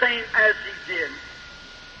the same as He did.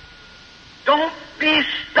 Don't be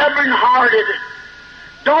stubborn-hearted.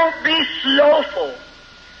 Don't be slowful.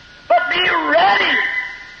 But be ready.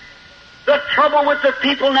 The trouble with the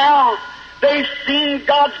people now, they've seen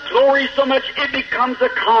God's glory so much it becomes a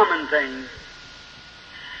common thing.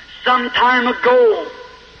 Some time ago,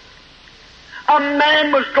 a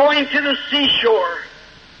man was going to the seashore,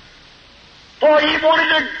 for he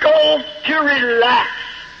wanted to go to relax.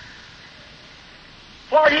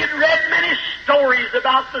 For he had read many stories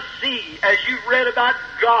about the sea, as you've read about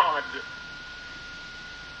God.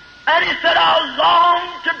 And he said, I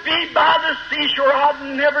long to be by the seashore.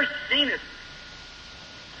 I've never seen it.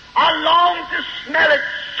 I long to smell its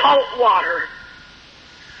salt water.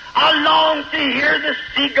 I long to hear the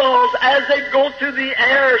seagulls as they go through the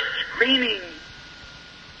air screaming.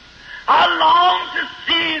 I long to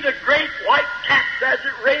see the great white cat as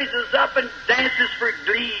it raises up and dances for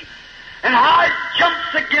glee, and how it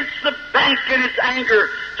jumps against the bank in its anger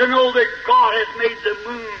to know that God has made the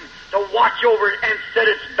moon to watch over it and set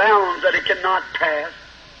its bounds that it cannot pass.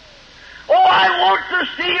 Oh, I want to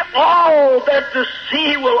see all that the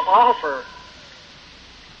sea will offer.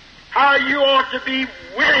 How you ought to be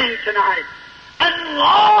willing tonight and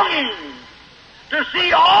longing to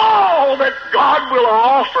see all that God will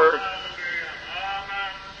offer.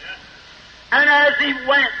 And as he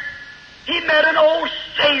went, he met an old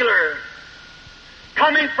sailor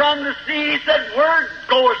coming from the sea. He said, "Where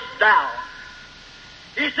goest thou?"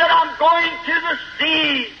 He said, "I'm going to the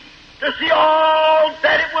sea to see all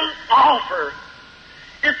that it will offer.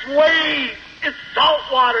 Its waves, its salt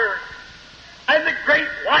water, and the great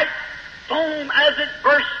white foam as it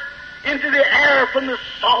bursts into the air from the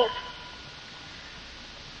salt."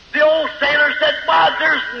 The old sailor said, "Why,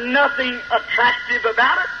 there's nothing attractive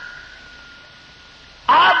about it.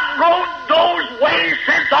 I've rode those waves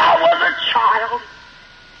since I was a child.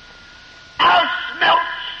 I've smelt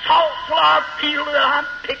salt till I feel that I'm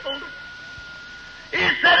pickled." He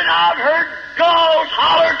said, "And I've heard gulls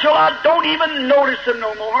holler till I don't even notice them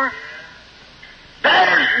no more.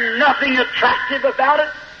 There's nothing attractive about it."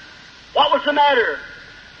 What was the matter?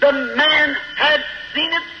 The man had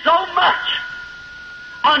seen it so much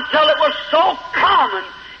until it was so common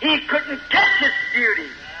he couldn't catch its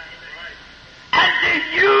beauty. And to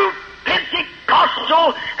you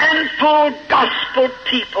Pentecostal and full gospel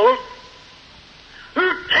people who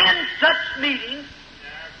attend such meetings,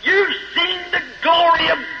 you've seen the glory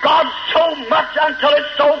of God so much until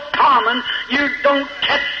it's so common you don't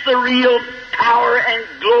catch the real power and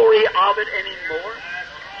glory of it anymore.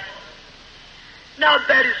 Now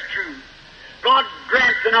that is true. God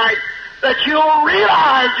grant tonight that you'll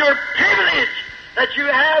realize your privilege that you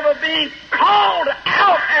have of being called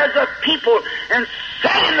out as a people and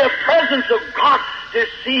set in the presence of God to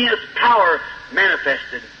see His power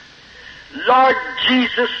manifested. Lord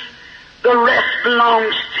Jesus, the rest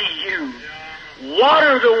belongs to you.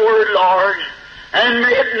 Water the Word, Lord, and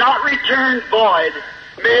may it not return void.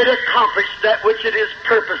 May it accomplish that which it is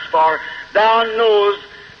purposed for. Thou knowest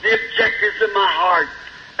the objectives of my heart,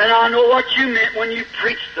 and I know what you meant when you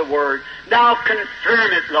preached the Word. Now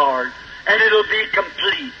confirm it, Lord, and it'll be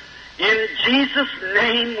complete. In Jesus'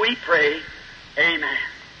 name we pray. Amen.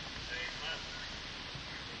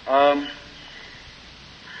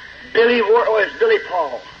 Billy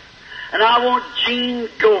Paul. And I want Gene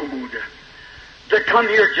Gould to come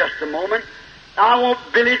here just a moment. I want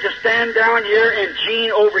Billy to stand down here and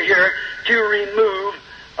Gene over here to remove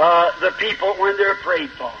the people when they're prayed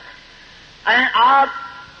for. And I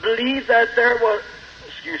believe that there was,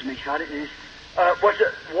 was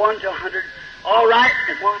it 1 to 100? All right,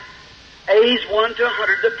 A's 1 to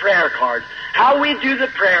 100, the prayer cards. How we do the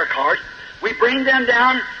prayer cards, we bring them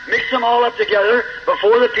down, mix them all up together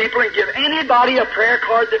before the people and give anybody a prayer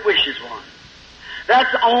card that wishes one.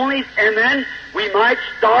 That's only, and then we might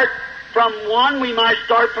start from 1, we might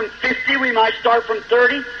start from 50, we might start from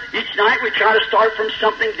 30. Each night we try to start from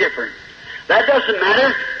something different. That doesn't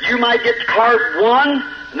matter. You might get card 1,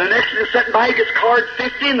 and the next one sitting by gets card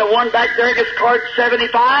 50, and the one back there gets card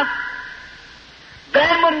 75.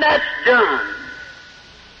 Then when that's done,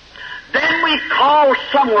 then we call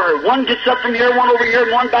somewhere. One gets up from here, one over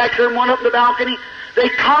here, one back here, and one up in the balcony. They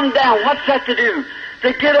come down. What's that to do?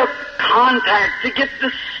 To get a contact, to get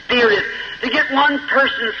the Spirit, to get one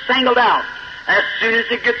person singled out. As soon as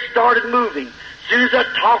it gets started moving, as soon as I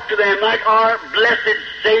talk to them like our blessed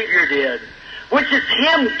Savior did, which is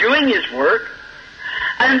Him doing His work.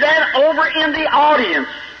 And then over in the audience,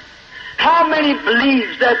 how many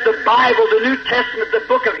believes that the Bible, the New Testament, the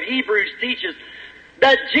book of Hebrews teaches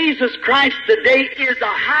that Jesus Christ today is a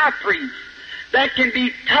high priest that can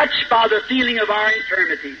be touched by the feeling of our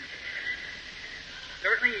infirmities?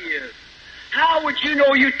 Certainly He is. How would you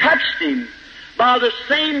know you touched Him? By the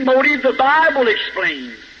same motive the Bible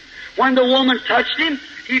explains. When the woman touched Him,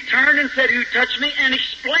 He turned and said, "Who touched me?" and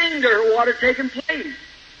explained to her what had taken place.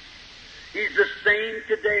 He's the same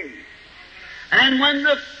today. And when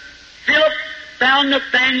Philip found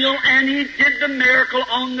Nathanael and he did the miracle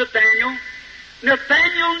on Nathanael,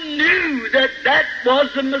 Nathanael knew that that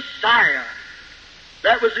was the Messiah.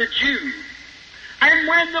 That was a Jew. And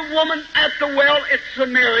when the woman at the well at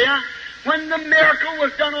Samaria, when the miracle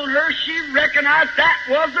was done on her, she recognized that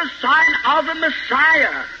was a sign of the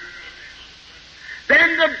Messiah.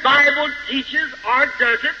 Then the Bible teaches, or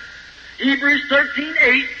does it? Hebrews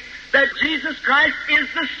 13:8, that Jesus Christ is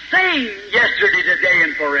the same yesterday, today,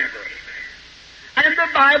 and forever. And the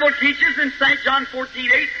Bible teaches in St. John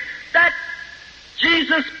 14:8 that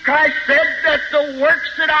Jesus Christ said that the works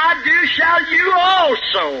that I do shall you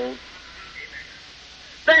also.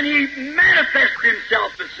 Then He manifested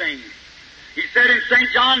Himself the same. He said in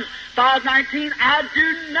St. John 5:19, I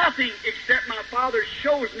do nothing except my Father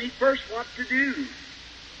shows me first what to do.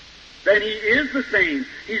 Then He is the same.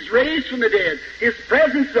 He's raised from the dead. His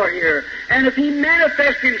presence are here. And if He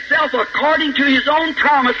manifests Himself according to His own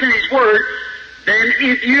promise in His Word, then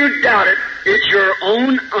if you doubt it, it's your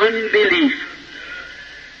own unbelief.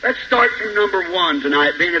 Let's start from number 1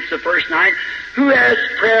 tonight, being it's the first night. Who has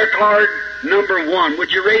prayer card number 1?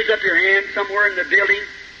 Would you raise up your hand somewhere in the building?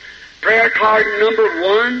 Prayer card number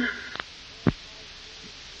 1.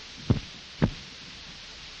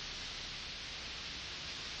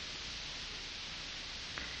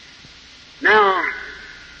 Now,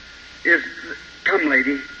 come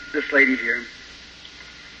lady, this lady here.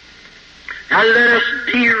 Now let us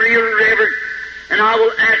be real reverent, and I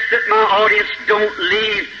will ask that my audience don't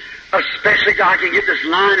leave, especially if I can get this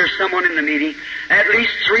line or someone in the meeting, at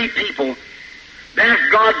least 3 people. Then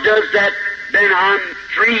if God does that, then I'm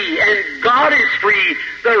free, and God is free.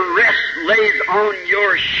 The rest lays on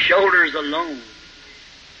your shoulders alone.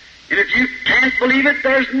 And if you can't believe it,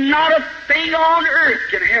 there's not a thing on earth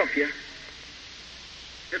can help you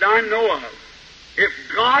that I know of. If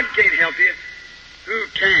God can't help you, who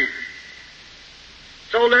can?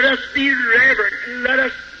 So let us be reverent and let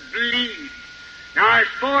us believe. Now, as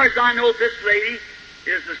far as I know, this lady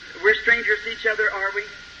we're strangers to each other, are we?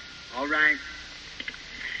 All right.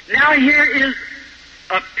 Now here is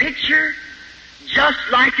a picture just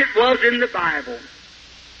like it was in the Bible.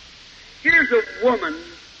 Here's a woman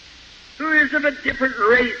who is of a different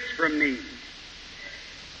race from me.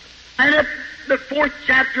 And at the 4th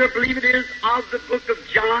chapter, I believe it is, of the book of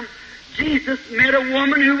John, Jesus met a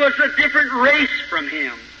woman who was a different race from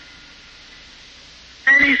him.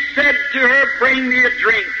 And He said to her, bring me a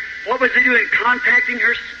drink. What was He doing? Contacting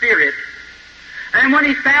her spirit. And when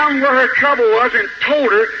He found where her trouble was and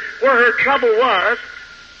told her where her trouble was,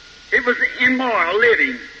 it was immoral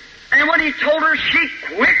living. And when He told her, she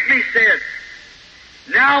quickly said,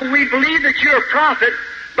 now we believe that you're a prophet,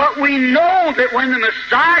 but we know that when the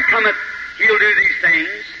Messiah cometh, He'll do these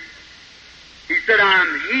things. He said,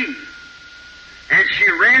 I'm He. And she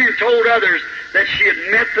ran and told others that she had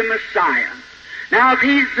met the Messiah. Now, if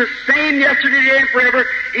He's the same yesterday, today, and forever,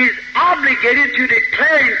 He's obligated to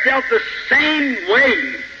declare Himself the same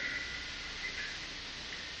way.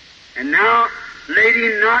 And now,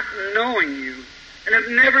 lady, not knowing you, and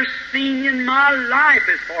have never seen you in my life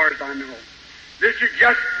as far as I know. This is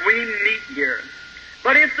just, we meet here.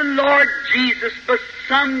 But if the Lord Jesus, by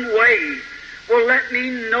some way, will let me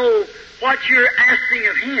know what you're asking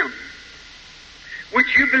of Him, would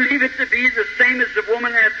you believe it to be the same as the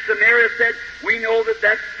woman at Samaria said, we know that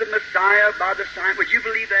that's the Messiah by the sign? Would you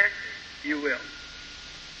believe that? You will.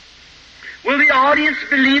 Will the audience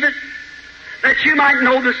believe it? That you might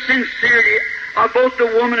know the sincerity of both the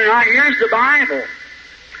woman and I. Here's the Bible.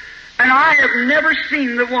 And I have never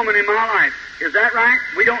seen the woman in my life. Is that right?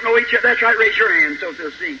 We don't know each other. That's right. Raise your hand so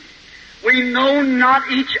they'll see. We know not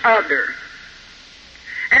each other.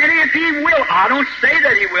 And if He will, I don't say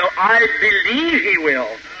that He will, I believe He will.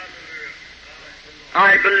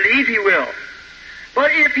 I believe He will.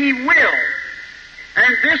 But if He will,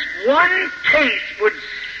 and this one case would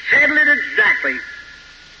settle it exactly,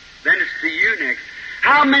 then it's to you next.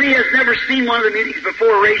 How many has never seen one of the meetings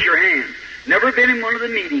before? Raise your hand. Never been in one of the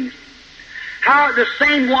meetings. How the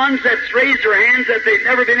same ones that's raised their hands that they've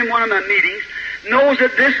never been in one of my meetings knows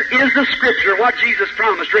that this is the Scripture, what Jesus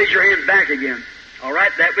promised. Raise your hands back again. All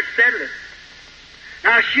right, that would settle it.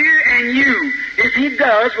 Now, she and you, if He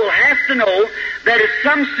does, will have to know that it's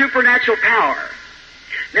some supernatural power.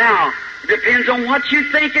 Now, it depends on what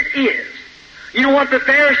you think it is. You know what the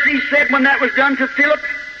Pharisees said when that was done to Philip?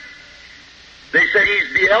 They said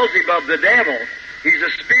he's Beelzebub, the devil. He's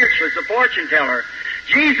a spiritualist, a fortune teller.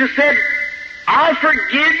 Jesus said, I'll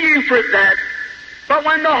forgive you for that. But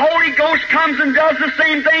when the Holy Ghost comes and does the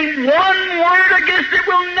same thing, one word against it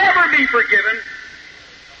will never be forgiven.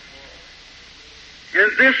 In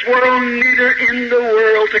this world, neither in the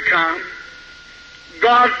world to come.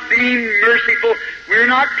 God be merciful. We're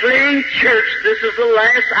not playing church. This is the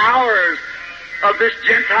last hours of this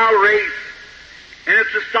Gentile race. And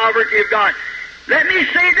it's the sovereignty of God. Let me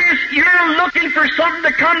say this. You're looking for something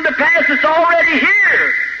to come to pass that's already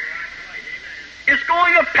here. It's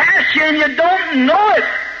going to pass you and you don't know it.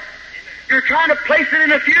 You're trying to place it in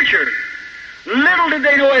the future. Little did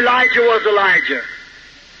they know Elijah was Elijah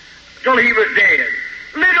until he was dead.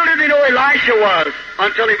 Little did they know Elisha was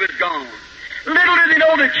until he was gone. Little did they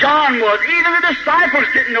know that John was. Even the disciples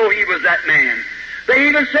didn't know he was that man. They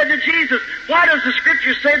even said to Jesus, why does the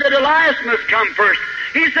Scripture say that Elias must come first?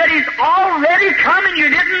 He said, he's already coming. You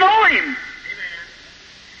didn't know him. Amen.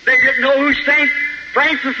 They didn't know who St.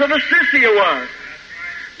 Francis of Assisi was.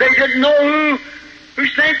 They didn't know who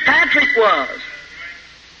St. Patrick was.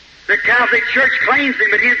 The Catholic Church claims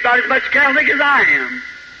him, but he's about as much Catholic as I am.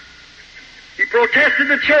 He protested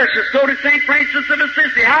the church, and so did St. Francis of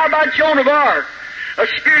Assisi. How about Joan of Arc? A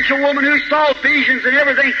spiritual woman who saw visions and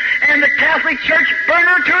everything, and the Catholic Church burned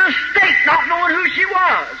her to a stake, not knowing who she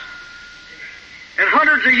was. And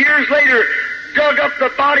hundreds of years later, dug up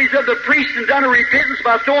the bodies of the priests and done a repentance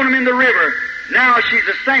by throwing them in the river. Now she's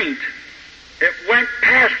a saint. It went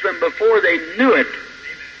past them before they knew it.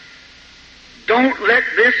 Don't let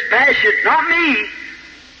this pass you. Not me,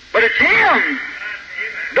 but it's Him.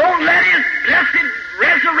 Don't let His blessed,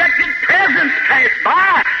 resurrected presence pass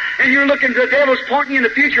by, and you're looking, the devil's pointing you in the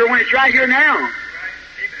future when it's right here now.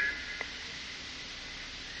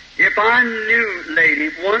 If I knew, lady,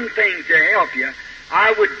 one thing to help you,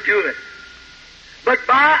 I would do it. But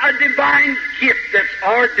by a divine gift that's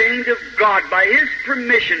ordained of God, by His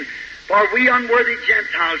permission for we unworthy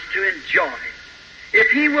Gentiles to enjoy, if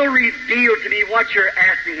He will reveal to me what you're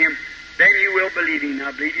asking Him, then you will believe Him.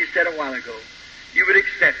 I believe you said a while ago. You would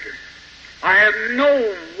accept it. I have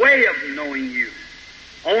no way of knowing you,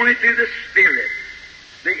 only through the Spirit,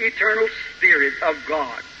 the eternal Spirit of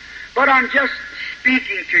God. But I'm just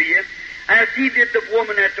speaking to you, as He did the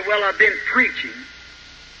woman at the well. I've been preaching.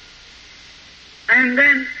 And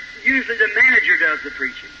then usually the manager does the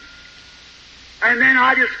preaching. And then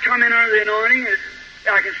I just come in under the anointing and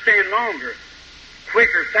I can stand longer,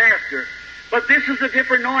 quicker, faster. But this is a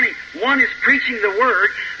different anointing. One is preaching the Word,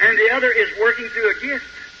 and the other is working through a gift.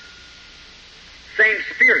 Same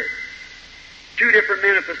Spirit. Two different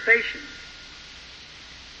manifestations.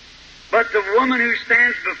 But the woman who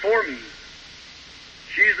stands before me,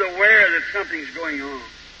 she's aware that something's going on.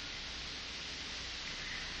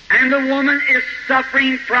 And the woman is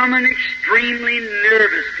suffering from an extremely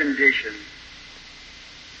nervous condition.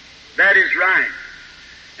 That is right.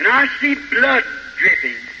 And I see blood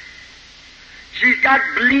dripping. She's got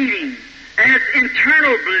bleeding, and it's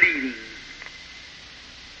internal bleeding.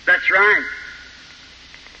 That's right.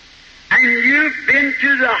 And you've been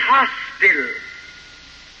to the hospital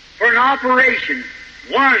for an operation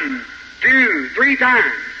 1, 2, 3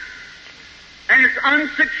 times. And it's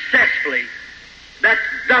unsuccessfully. That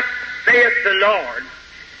thus saith the Lord.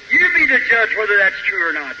 You be the judge whether that's true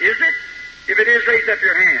or not. Is it? If it is, raise up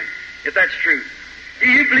your hand, if that's true. Do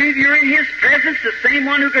you believe you're in His presence, the same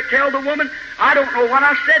one who could tell the woman, I don't know what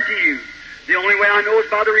I said to you. The only way I know is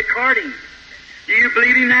by the recording. Do you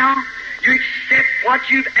believe Him now? You accept what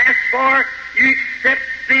you've asked for? You accept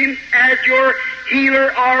Him as your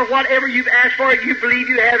healer or whatever you've asked for? You believe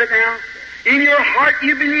you have it now? In your heart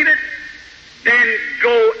you believe it? Then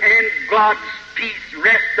go, and God's peace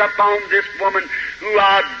rest upon this woman who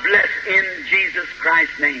I bless in Jesus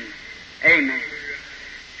Christ's name. Amen.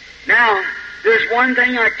 Now, there's one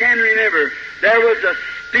thing I can remember. There was a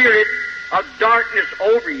spirit of darkness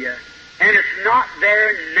over you, and it's not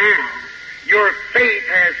there now. Your faith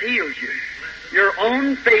has healed you. Your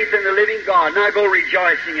own faith in the living God. Now go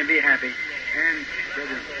rejoicing and be happy. And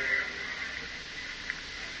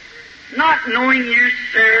not knowing you,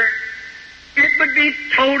 sir, it would be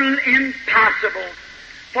total impossible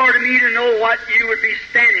for me to know what you would be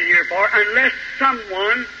standing here for unless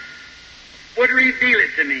someone would reveal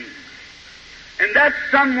it to me. And that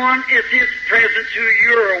someone is His presence, who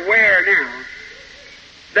you're aware now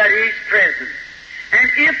that He's present. And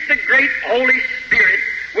if the great Holy Spirit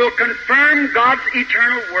will confirm God's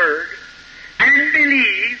eternal Word and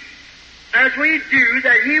believe, as we do,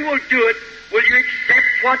 that He will do it, will you accept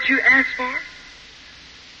what you ask for?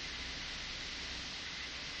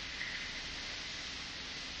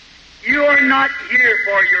 You are not here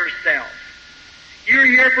for yourself. You're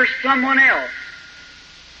here for someone else.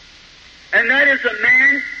 And that is a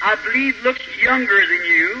man, I believe, looks younger than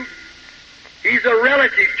you. He's a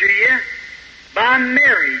relative to you by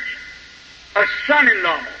marriage, a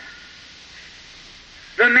son-in-law.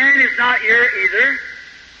 The man is not here either.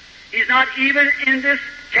 He's not even in this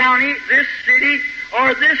county, this city,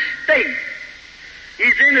 or this state.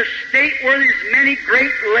 He's in a state where there's many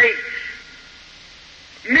Great Lakes,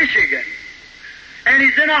 Michigan, and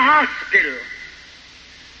he's in a hospital.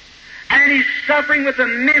 And he's suffering with a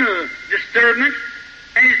mental disturbance,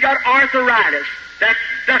 and he's got arthritis. That's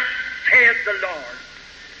thus saith the Lord.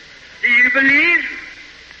 Do you believe?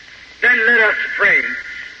 Then let us pray.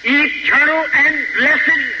 Eternal and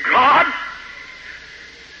blessed God,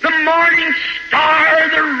 the morning star,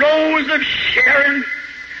 the rose of Sharon,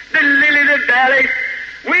 the lily of the valley,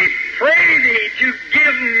 we pray Thee to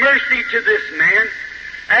give mercy to this man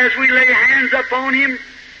as we lay hands upon him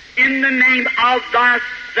in the name of Thy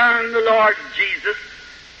Son, the Lord Jesus.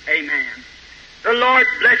 Amen. The Lord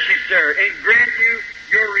bless you, sir, and grant you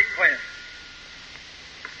your request.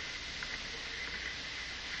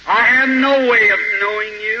 I have no way of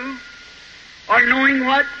knowing you, or knowing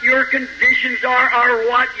what your conditions are, or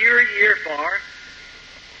what you're here for.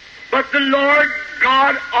 But the Lord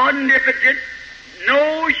God Omnipotent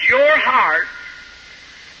knows your heart,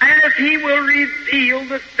 and if He will reveal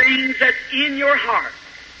the things that's in your heart.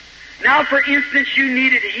 Now, for instance, you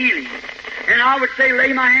needed healing, and I would say,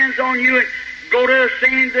 lay my hands on you and go to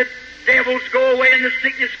saying the devils go away and the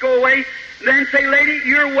sickness go away, then say, lady,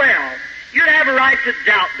 you're well. You'd have a right to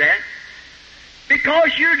doubt that,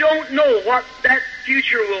 because you don't know what that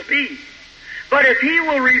future will be. But if He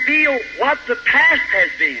will reveal what the past has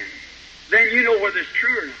been, then you know whether it's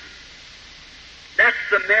true or not. That's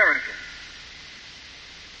the miracle.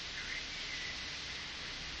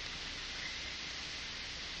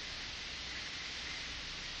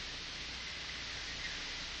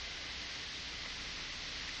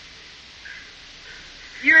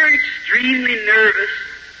 You're extremely nervous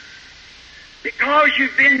because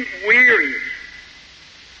you've been wearied.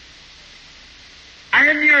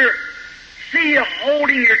 And you're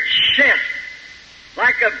holding your chest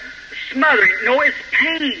like a smothering. No, it's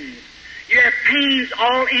pain. You have pains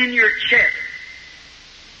all in your chest.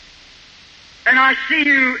 And I see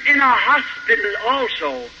you in a hospital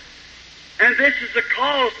also. And this is the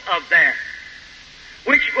cause of that,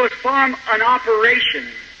 which was from an operation,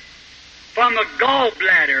 from a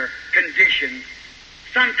gallbladder condition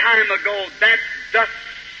some time ago. That's thus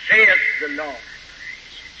saith the Lord.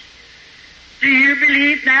 Do you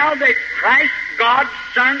believe now that Christ, God's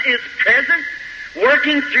Son, is present,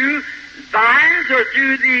 working through vines or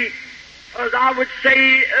through the, as I would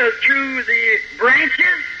say, through the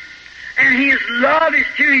branches? And His love is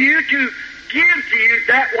to you to give to you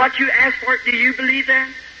that what you ask for. Do you believe that?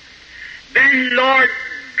 Then, Lord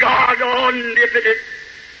God Omnipotent,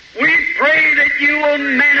 we pray that you will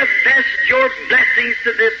manifest your blessings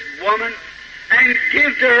to this woman and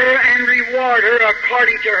give to her and reward her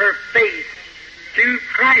according to her faith. Through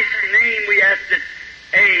Christ's name we ask it.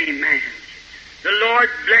 Amen. The Lord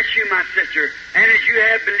bless you, my sister, and as you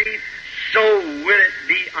have believed, so will it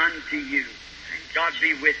be unto you. And God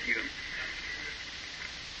be with you.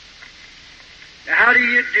 Now, how do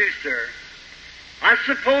you do, sir? I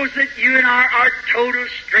suppose that you and I are total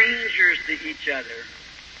strangers to each other.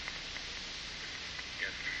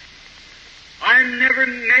 I've never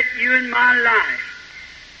met you in my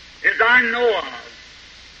life, as I know of.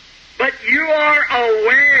 But you are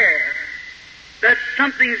aware that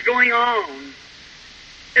something's going on.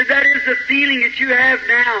 And that is the feeling that you have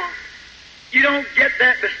now. You don't get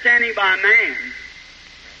that by standing by a man.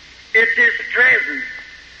 It's His presence.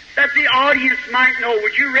 That the audience might know.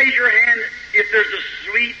 Would you raise your hand if there's a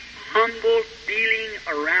sweet, humble feeling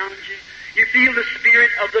around you? You feel the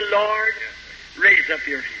Spirit of the Lord? Raise up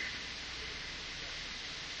your hand.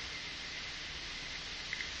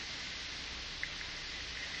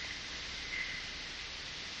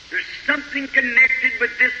 There's something connected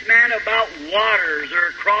with this man about waters or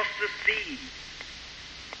across the sea.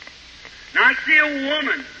 Now I see a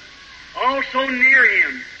woman also near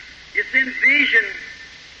him. It's in vision.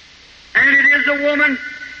 And it is a woman.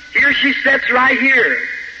 Here she sits right here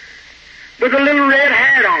with a little red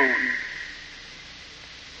hat on.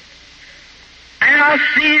 And I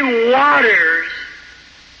see waters.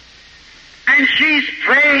 And she's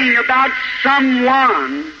praying about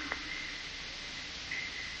someone.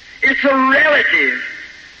 It's a relative.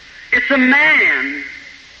 It's a man.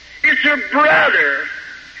 It's her brother.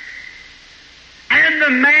 And the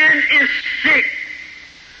man is sick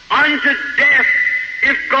unto death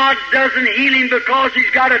if God doesn't heal him because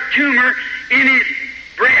he's got a tumor in his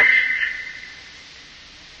breast.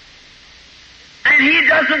 And he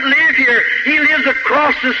doesn't live here. He lives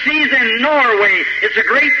across the seas in Norway. It's a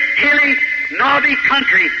great hilly, knobby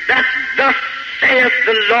country. That's thus saith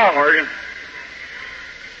the Lord.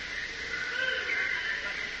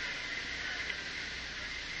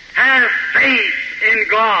 Have faith in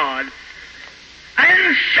God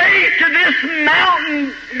and say to this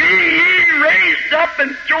mountain, be ye raised up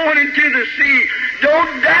and thrown into the sea.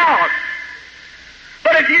 Don't doubt.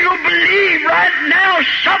 But if you believe right now,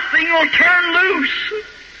 something will turn loose.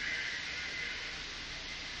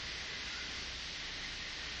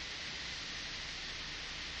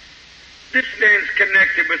 This man's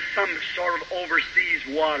connected with some sort of overseas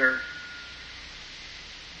water.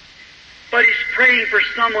 But he's praying for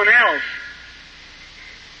someone else.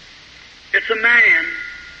 It's a man,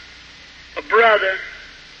 a brother,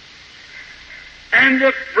 and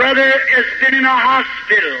the brother has been in a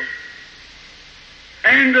hospital,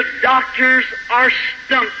 and the doctors are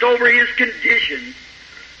stumped over his condition.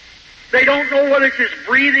 They don't know whether it's his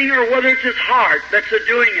breathing or whether it's his heart that's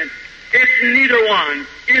doing it. It's neither one.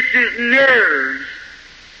 It's his nerves.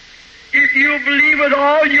 If you believe with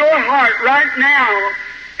all your heart right now,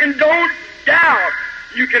 and don't doubt,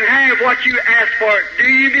 you can have what you ask for. Do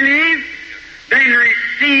you believe? Then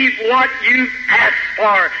receive what you've asked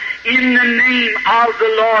for in the name of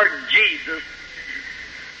the Lord Jesus.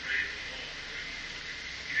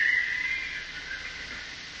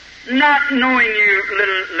 Not knowing you,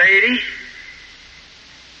 little lady,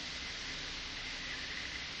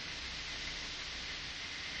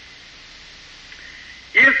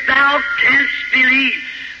 if thou canst believe,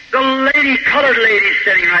 the lady, colored lady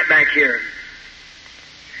sitting right back here,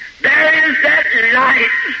 there is that light.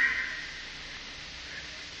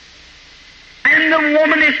 And the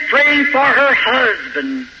woman is praying for her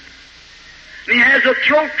husband. He has a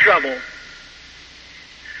throat trouble.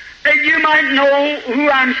 And you might know who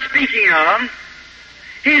I'm speaking of.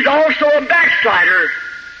 He's also a backslider.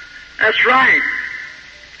 That's right.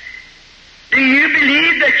 Do you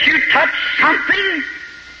believe that you touched something?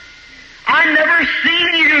 I've never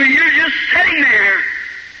seen you. You're just sitting there.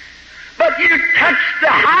 But you touched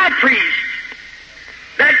the high priest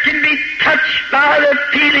that can be touched by the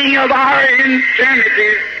feeling of our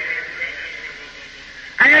infirmities.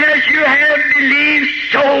 And as you have believed,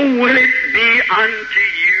 so will it be unto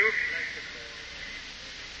you.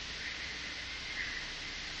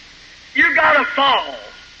 You got a fall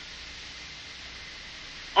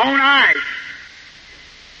on ice.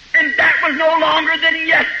 And that was no longer than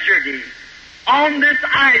yesterday on this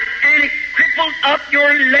ice. And it crippled up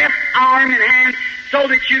your left arm and hand so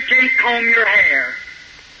that you can't comb your hair.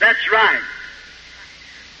 That's right.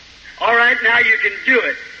 All right, now you can do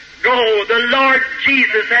it. Go. The Lord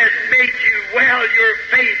Jesus has made you well. Your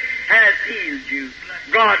faith has healed you.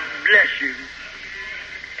 God bless you.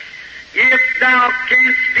 If thou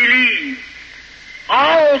canst believe,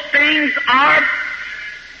 all things are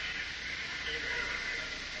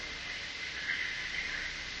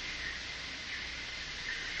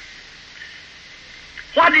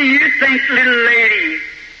What do you think, little lady?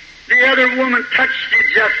 The other woman touched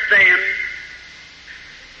you just then.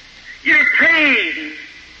 You're praying.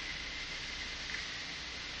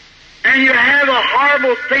 And you have a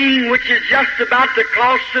horrible thing which is just about to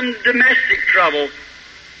cause some domestic trouble.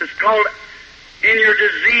 It's called, in your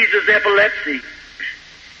diseases, epilepsy.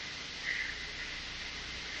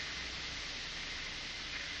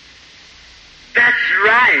 That's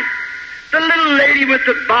right. The little lady with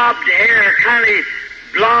the bobbed hair, kind of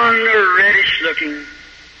blonde or reddish looking.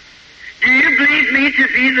 Do you believe me to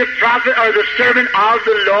be the prophet or the servant of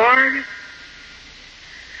the Lord?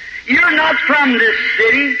 You're not from this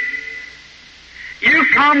city. You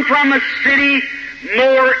come from a city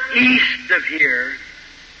more east of here.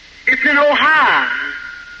 It's in Ohio.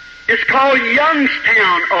 It's called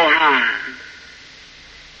Youngstown, Ohio.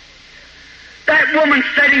 That woman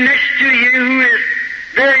sitting next to you who is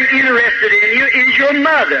very interested in you is your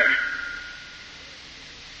mother.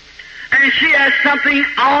 And she has something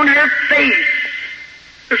on her face,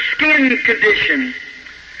 a skin condition,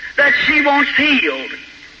 that she wants healed.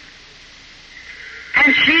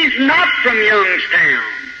 And she's not from Youngstown,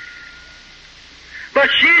 but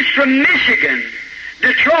she's from Michigan,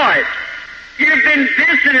 Detroit. You've been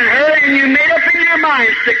visiting her and you made up in your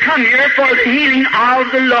minds to come here for the healing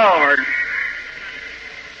of the Lord.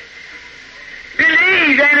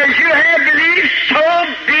 Believe, and as you have believed, so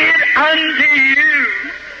be it unto you.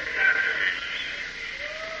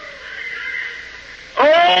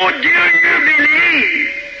 Oh, do you believe?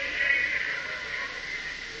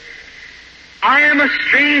 I am a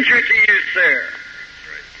stranger to you, sir.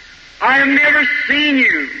 I have never seen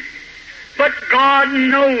you, but God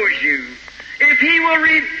knows you. If He will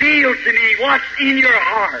reveal to me what's in your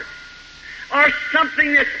heart, or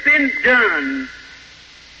something that's been done,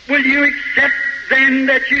 will you accept then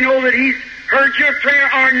that you know that He's heard your prayer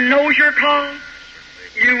or knows your call?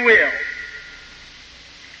 You will.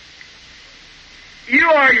 You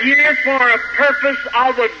are here for a purpose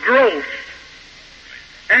of a growth.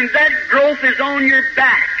 And that growth is on your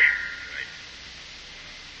back.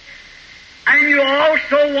 And you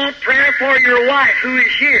also want prayer for your wife who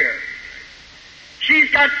is here. She's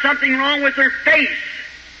got something wrong with her face,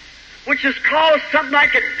 which has caused something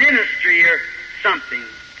like a dentistry or something.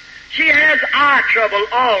 She has eye trouble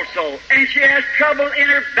also, and she has trouble in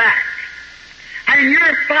her back. And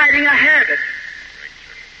you're fighting a habit.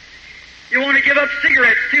 You want to give up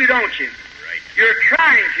cigarettes too, don't you? You're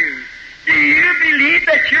trying to. Do you believe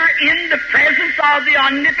that you're in the presence of the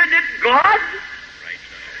omnipotent God?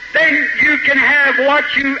 Then you can have what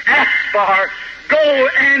you ask for. Go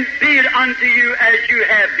and be it unto you as you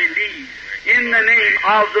have believed. In the name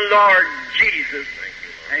of the Lord Jesus.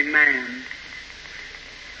 Amen.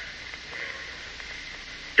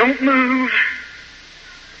 Don't move.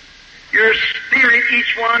 Your spirit,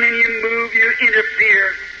 each one, and you move, you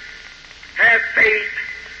interfere. Have faith.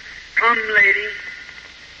 Come, lady.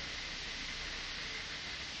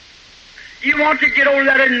 You want to get over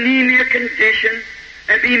that anemia condition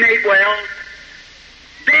and be made well?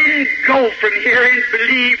 Then go from here and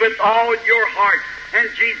believe with all your heart, and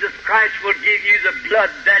Jesus Christ will give you the blood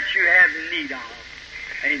that you have need of.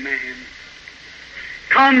 Amen.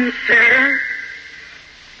 Come, sir.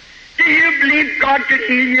 Do you believe God could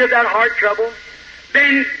heal you of that heart trouble?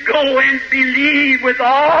 Then go and believe with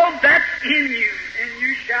all that's in you, and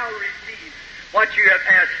you shall receive what you have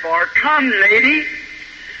asked for. Come, lady.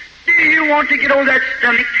 Do you want to get over that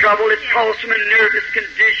stomach trouble? It's caused from a nervous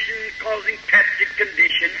condition, causing peptic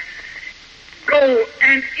condition. Go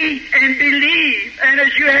and eat and believe, and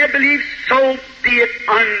as you have believed, so be it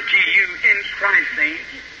unto you in Christ's name.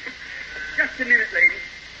 Just a minute, lady.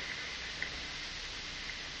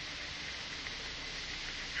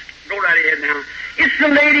 Go right ahead now. It's the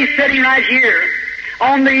lady sitting right here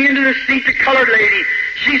on the end of the seat, the colored lady.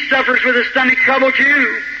 She suffers with a stomach trouble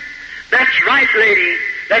too. That's right, lady.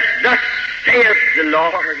 That's thus saith the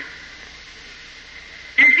Lord.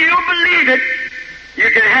 If you believe it, you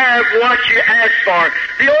can have what you ask for.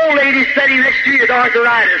 The old lady sitting next to you with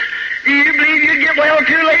arthritis. Do you believe you get well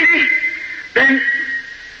too, lady? Then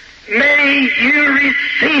may you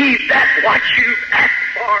receive that what you've asked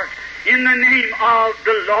for in the name of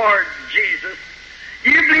the Lord Jesus. Do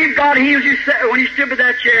you believe God heals you when you stood by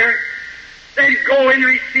that chair? Then go and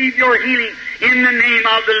receive your healing in the name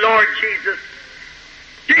of the Lord Jesus.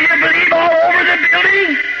 Do you believe all over the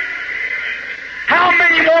building? How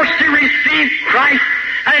many wants to receive Christ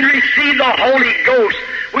and receive the Holy Ghost?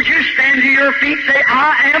 Would you stand to your feet and say,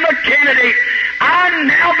 I am a candidate. I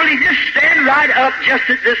now believe. Just stand right up just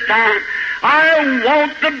at this time. I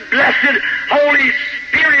want the blessed Holy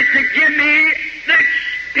Spirit to give me the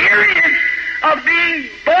experience of being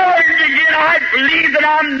born again. I believe that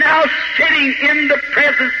I'm now sitting in the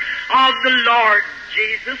presence of the Lord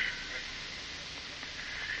Jesus.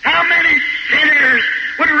 How many sinners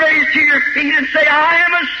would raise to your feet and say, I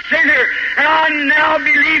am a sinner, and I now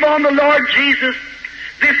believe on the Lord Jesus.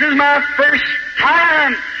 This is my first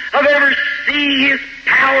time I've ever seen His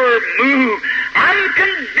power move. I'm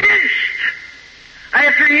convinced,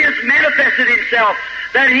 after He has manifested Himself,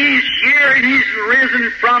 that He's here and He's risen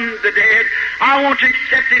from the dead. I want to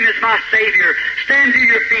accept Him as my Savior. Stand to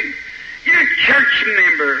your feet. You church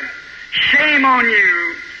member, shame on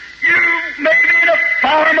you. You may be in a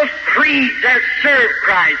form of creed that serve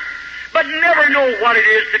Christ, but never know what it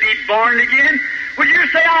is to be born again. Would you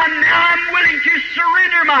say, I'm willing to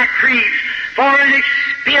surrender my creed for an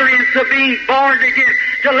experience of being born again,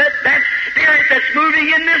 to let that Spirit that's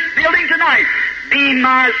moving in this building tonight be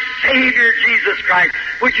my Savior, Jesus Christ.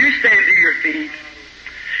 Would you stand to your feet?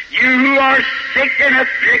 You who are sick and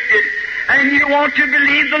afflicted, and you want to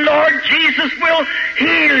believe the Lord Jesus will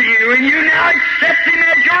heal you, and you now accept Him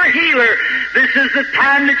as your healer. This is the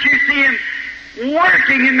time that you see Him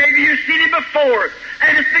working, and maybe you've seen Him before,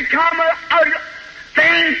 and it's become a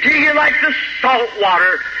thing to you like the salt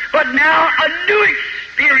water. But now a new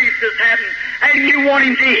experience has happened, and you want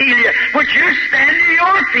Him to heal you. Would you stand to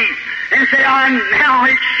your feet and say, I now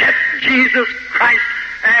accept Jesus Christ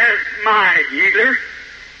as my healer?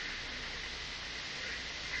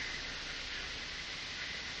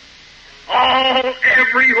 All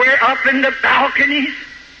everywhere, up in the balconies.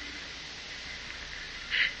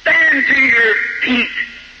 Stand to your feet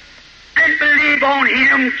and believe on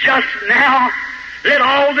Him just now. Let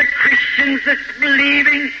all the Christians that's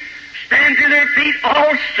believing stand to their feet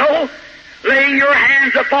also, laying your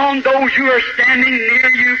hands upon those who are standing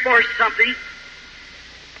near you for something.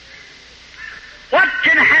 What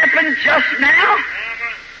can happen just now?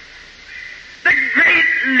 The great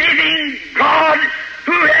living God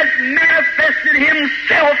who has manifested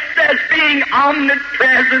Himself as being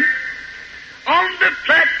omnipresent on the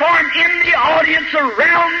platform, in the audience,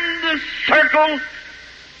 around the circle,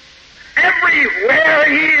 everywhere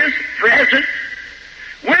He is present.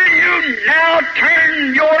 Will you now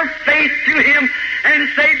turn your faith to Him and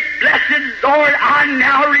say, Blessed Lord, I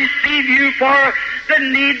now receive You for the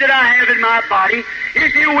need that I have in my body,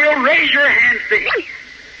 if you will raise your hands to Him.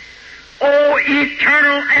 O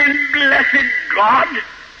eternal and blessed God,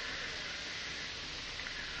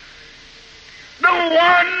 the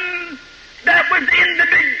one that was in the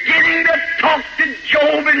beginning that talked to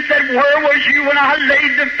Job and said, where was you when I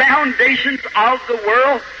laid the foundations of the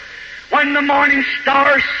world? When the morning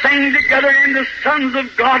stars sang together and the sons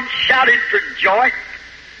of God shouted for joy.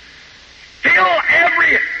 Fill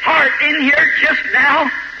every heart in here just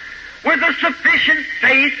now with a sufficient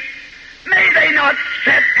faith. May they not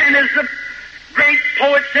sit, and as the great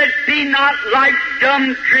poet said, be not like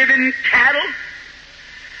dumb-driven cattle.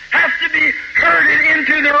 Have to be herded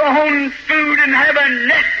into their own food and have a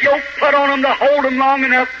net yoke put on them to hold them long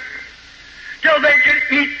enough till they can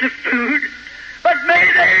eat the food. But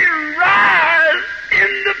may they rise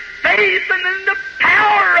in the faith and in the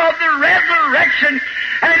power of the resurrection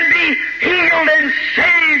and be healed and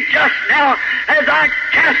saved just now as I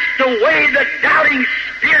cast away the doubting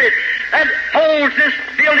spirit that holds this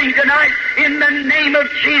building tonight in the name of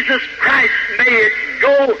Jesus Christ. May it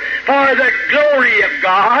go for the glory of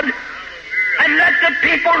God. And let the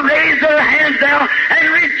people raise their hands now and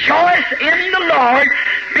rejoice in the Lord,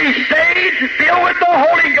 be saved, filled with the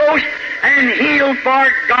Holy Ghost, and healed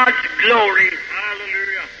for God's glory.